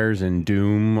Empires and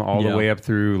Doom all Yeah. the way up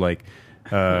through like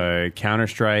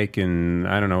Counter-Strike. And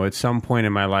I don't know, at some point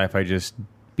in my life, I just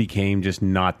became just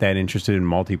not that interested in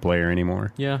multiplayer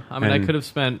anymore. Yeah, I mean, I And- could have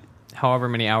spent however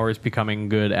many hours becoming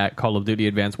good at Call of Duty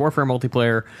Advanced Warfare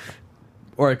multiplayer,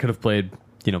 or I could have played,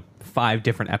 5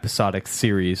 different episodic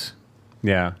series.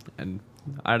 Yeah. And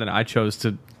I don't know, I chose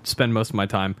to spend most of my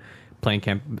time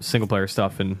playing single player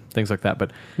stuff and things like that.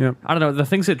 But Yep. I don't know, the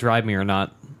things that drive me are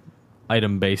not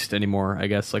item based anymore, I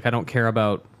guess. Like, I don't care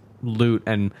about loot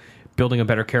and building a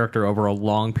better character over a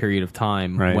long period of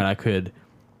time Right. when I could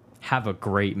have a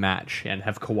great match and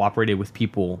have cooperated with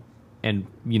people and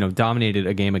dominated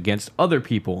a game against other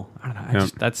people. I don't know. Yeah.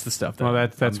 That's the stuff. That Well,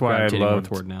 that's I'm why I gravitating more love.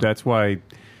 toward now. That's why,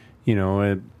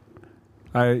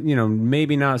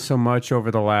 maybe not so much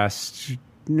over the last.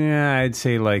 I'd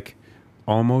say like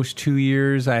almost 2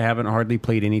 years. I haven't hardly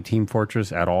played any Team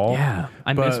Fortress at all. Yeah,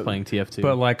 I miss playing TF2.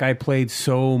 But like I played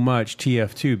so much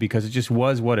TF2 because it just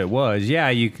was what it was.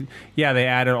 Yeah, they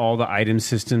added all the item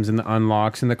systems and the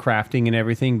unlocks and the crafting and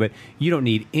everything, but you don't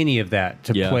need any of that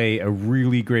to play a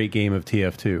really great game of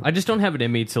TF2. I just don't have it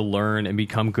in me to learn and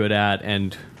become good at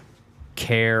and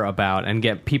care about and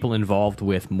get people involved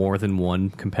with more than one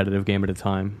competitive game at a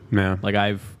time. Yeah. Like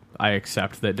I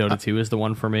accept that Dota 2 is the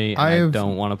one for me, and I I have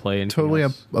don't want to play anything Totally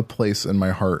else. a place in my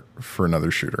heart for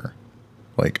another shooter.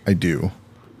 Like, I do.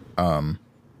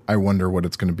 I wonder what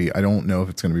it's going to be. I don't know if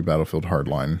it's going to be Battlefield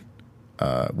Hardline,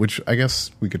 which I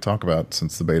guess we could talk about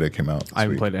since the beta came out this I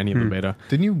haven't week. played any of the beta.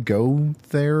 Didn't you go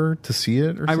there to see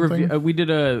it or something? We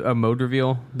did a mode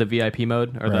reveal, the VIP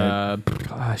mode, or what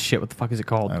the fuck is it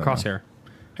called? Crosshair.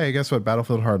 Hey, guess what?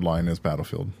 Battlefield Hardline is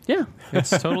Battlefield. Yeah, it's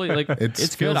totally like It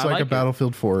it's feels good. I like a it.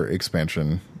 Battlefield 4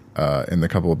 expansion in the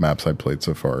couple of maps I played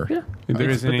so far. Yeah, There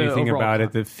It's- isn't but the anything overall about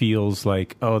it that feels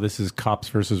like, oh, this is cops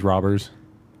versus robbers.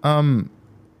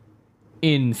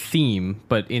 in theme,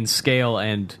 but in scale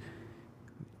and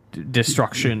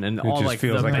destruction and all just like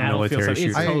feels the like a battlefield military stuff.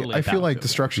 It's shooter. totally I feel like Battlefield.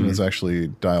 destruction is actually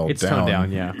dialed It's down. toned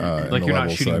down, yeah. in Like the you're not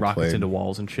levels shooting that I rockets played. into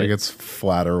walls and shit. Like it's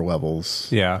flatter levels.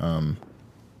 Yeah.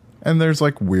 And there's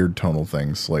like weird tonal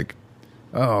things like,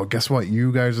 oh, guess what?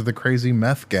 You guys are the crazy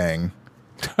meth gang.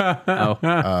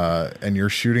 And you're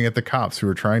shooting at the cops who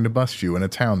are trying to bust you in a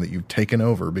town that you've taken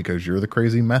over because you're the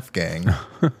crazy meth gang.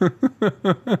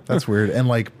 That's weird. And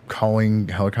like calling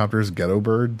helicopters ghetto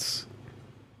birds.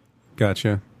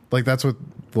 Gotcha. Like that's what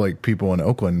like people in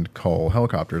Oakland call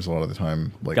helicopters a lot of the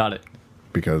time. Like, Got it.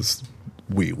 because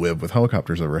we live with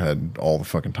helicopters overhead all the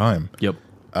fucking time. Yep.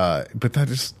 But that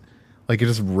just like it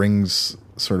just rings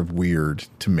sort of weird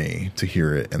to me to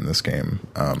hear it in this game.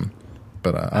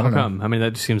 But I How don't know. come? I mean,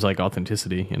 that just seems like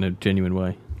authenticity in a genuine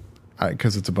way.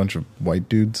 Because it's a bunch of white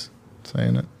dudes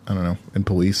saying it. I don't know. And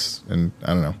police and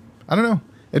I don't know.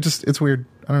 It's weird.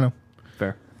 I don't know.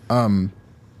 Fair.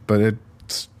 But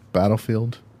it's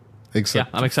Battlefield. Yeah, Except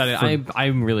I'm excited. for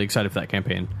I'm really excited for that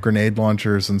campaign. grenade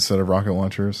launchers instead of rocket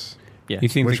launchers. Yeah. You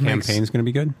think Which the makes- campaign's going to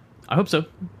be good? I hope so.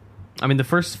 I mean, the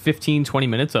first 15, 20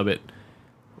 minutes of it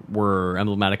were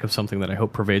emblematic of something that I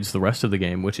hope pervades the rest of the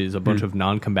game, which is a bunch of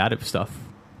non-combative stuff.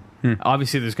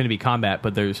 Obviously, there's going to be combat,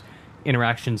 but there's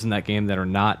interactions in that game that are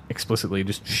not explicitly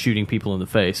just shooting people in the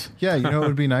face. Yeah, you know it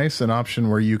would be nice? An option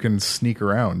where you can sneak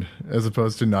around as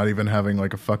opposed to not even having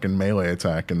like a fucking melee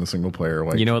attack in the single player.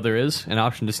 Like, You know what there is? An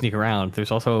option to sneak around.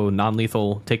 There's also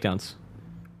non-lethal takedowns.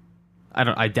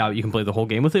 I doubt you can play the whole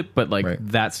game with it, but like Right.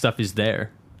 that stuff is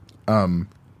there.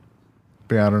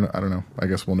 but yeah, I don't know. I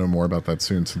guess we'll know more about that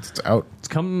soon since it's out It's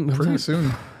come pretty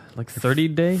soon. like 30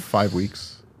 days. 5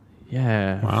 weeks.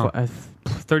 Yeah, Wow.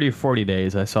 30 or 40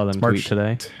 days. I saw them tweet March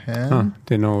today. 10? Huh.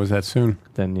 Didn't know it was that soon.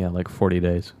 Then yeah, like 40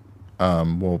 days.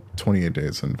 Well, 28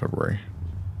 days in February.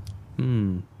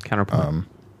 Counterpoint.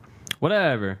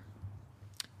 Whatever.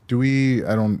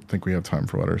 I don't think we have time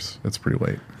for letters. It's pretty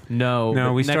late. No, No,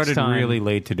 but we next started time- really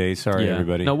late today. Sorry, Yeah.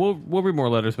 everybody. No, we'll read more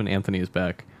letters when Anthony is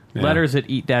back. Yeah. Letters at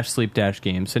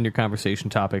eat-sleep-games. Send your conversation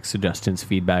topics, suggestions,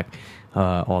 feedback,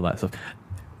 all that stuff.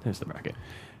 There's the bracket.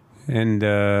 And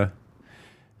that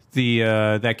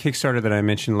Kickstarter that I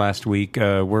mentioned last week,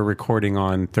 we're recording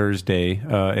on Thursday.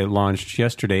 It launched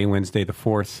yesterday, Wednesday the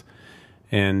 4th.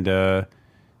 And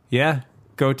yeah,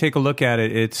 go take a look at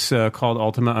it. It's called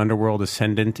Ultima Underworld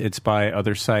Ascendant. It's by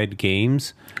Other Side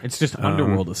Games. It's just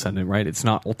Underworld Ascendant, right? It's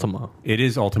not Ultima. It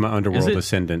is Ultima Underworld it?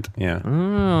 Ascendant. Yeah.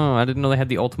 Oh, I didn't know they had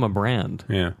the Ultima brand.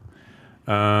 Yeah.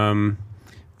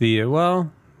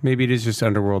 Maybe it is just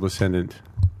Underworld Ascendant.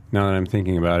 Now that I'm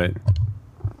thinking about it.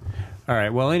 All right.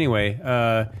 Well, anyway,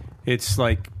 it's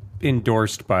like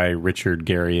endorsed by Richard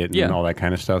Garriott and Yeah. all that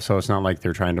kind of stuff. So it's not like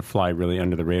they're trying to fly really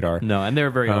under the radar. No, and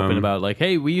they're very open about like,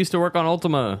 hey, we used to work on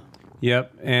Ultima.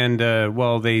 Yep. And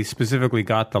they specifically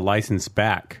got the license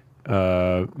back.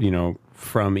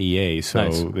 From EA. So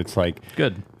Nice. it's like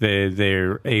Good.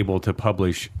 they're able to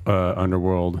publish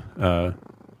Underworld.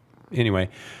 Anyway.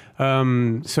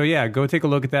 So yeah, go take a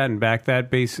look at that and back that.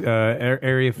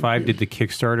 Area 5 did the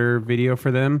Kickstarter video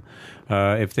for them.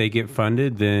 If they get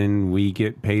funded, then we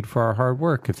get paid for our hard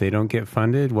work. If they don't get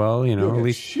funded, well, at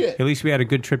least we had a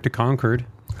good trip to Concord,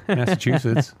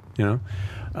 Massachusetts.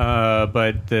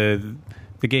 But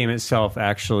the the game itself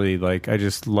actually, like, I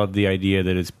just love the idea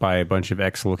that it's by a bunch of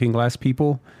ex-Looking Glass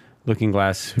people. Looking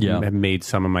Glass who have made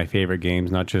some of my favorite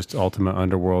games, not just Ultima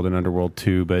Underworld and Underworld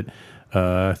 2, but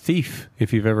Thief,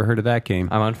 if you've ever heard of that game.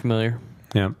 I'm unfamiliar.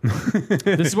 Yeah.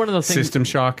 This is one of those things. System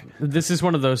Shock. This is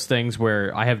one of those things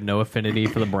where I have no affinity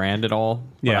for the brand at all.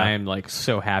 But Yeah. I am like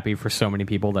so happy for so many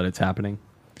people that it's happening.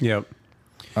 Yep.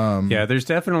 Yeah, there's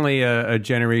definitely a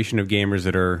generation of gamers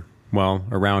that are, well,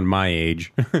 around my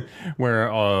age, where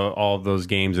all of those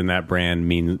games and that brand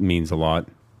means a lot.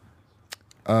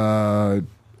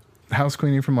 House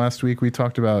cleaning from last week, we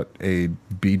talked about a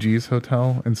Bee Gees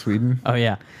hotel in Sweden. Oh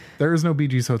yeah, There is no Bee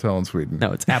Gees hotel in Sweden.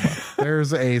 no, it's ABBA.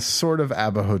 There's a sort of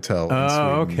ABBA hotel in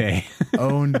Sweden. Okay.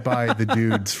 Owned by the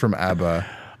dudes from ABBA.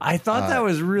 I thought that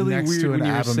was really next weird to an when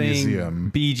you were ABBA saying museum.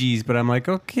 Bee Gees, but I'm like,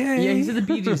 okay. Yeah, he said the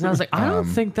Bee Gees, and I was like, I don't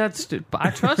think that's. I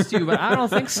trust you, but I don't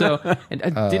think so. And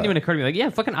it didn't even occur to me, like, yeah,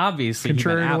 fucking obviously.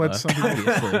 Contrary to what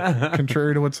ABBA.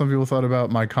 Contrary to what some people thought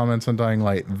about my comments on Dying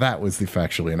Light, that was the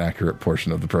factually inaccurate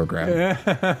portion of the program.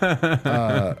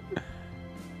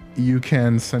 You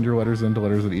can send your letters into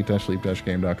letters at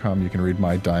eat-sleep-game.com. You can read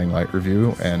my Dying Light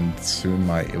review and soon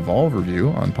my Evolve review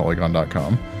on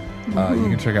Polygon.com. You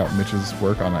can check out Mitch's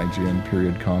work on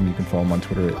IGN.com. You can follow him on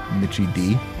Twitter at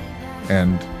MitchyD.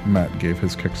 And Matt gave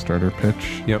his Kickstarter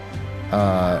pitch. Yep.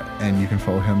 And you can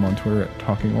follow him on Twitter at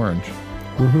Talking Orange.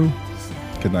 Woohoo.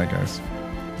 Good night, guys.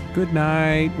 Good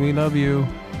night. We love you.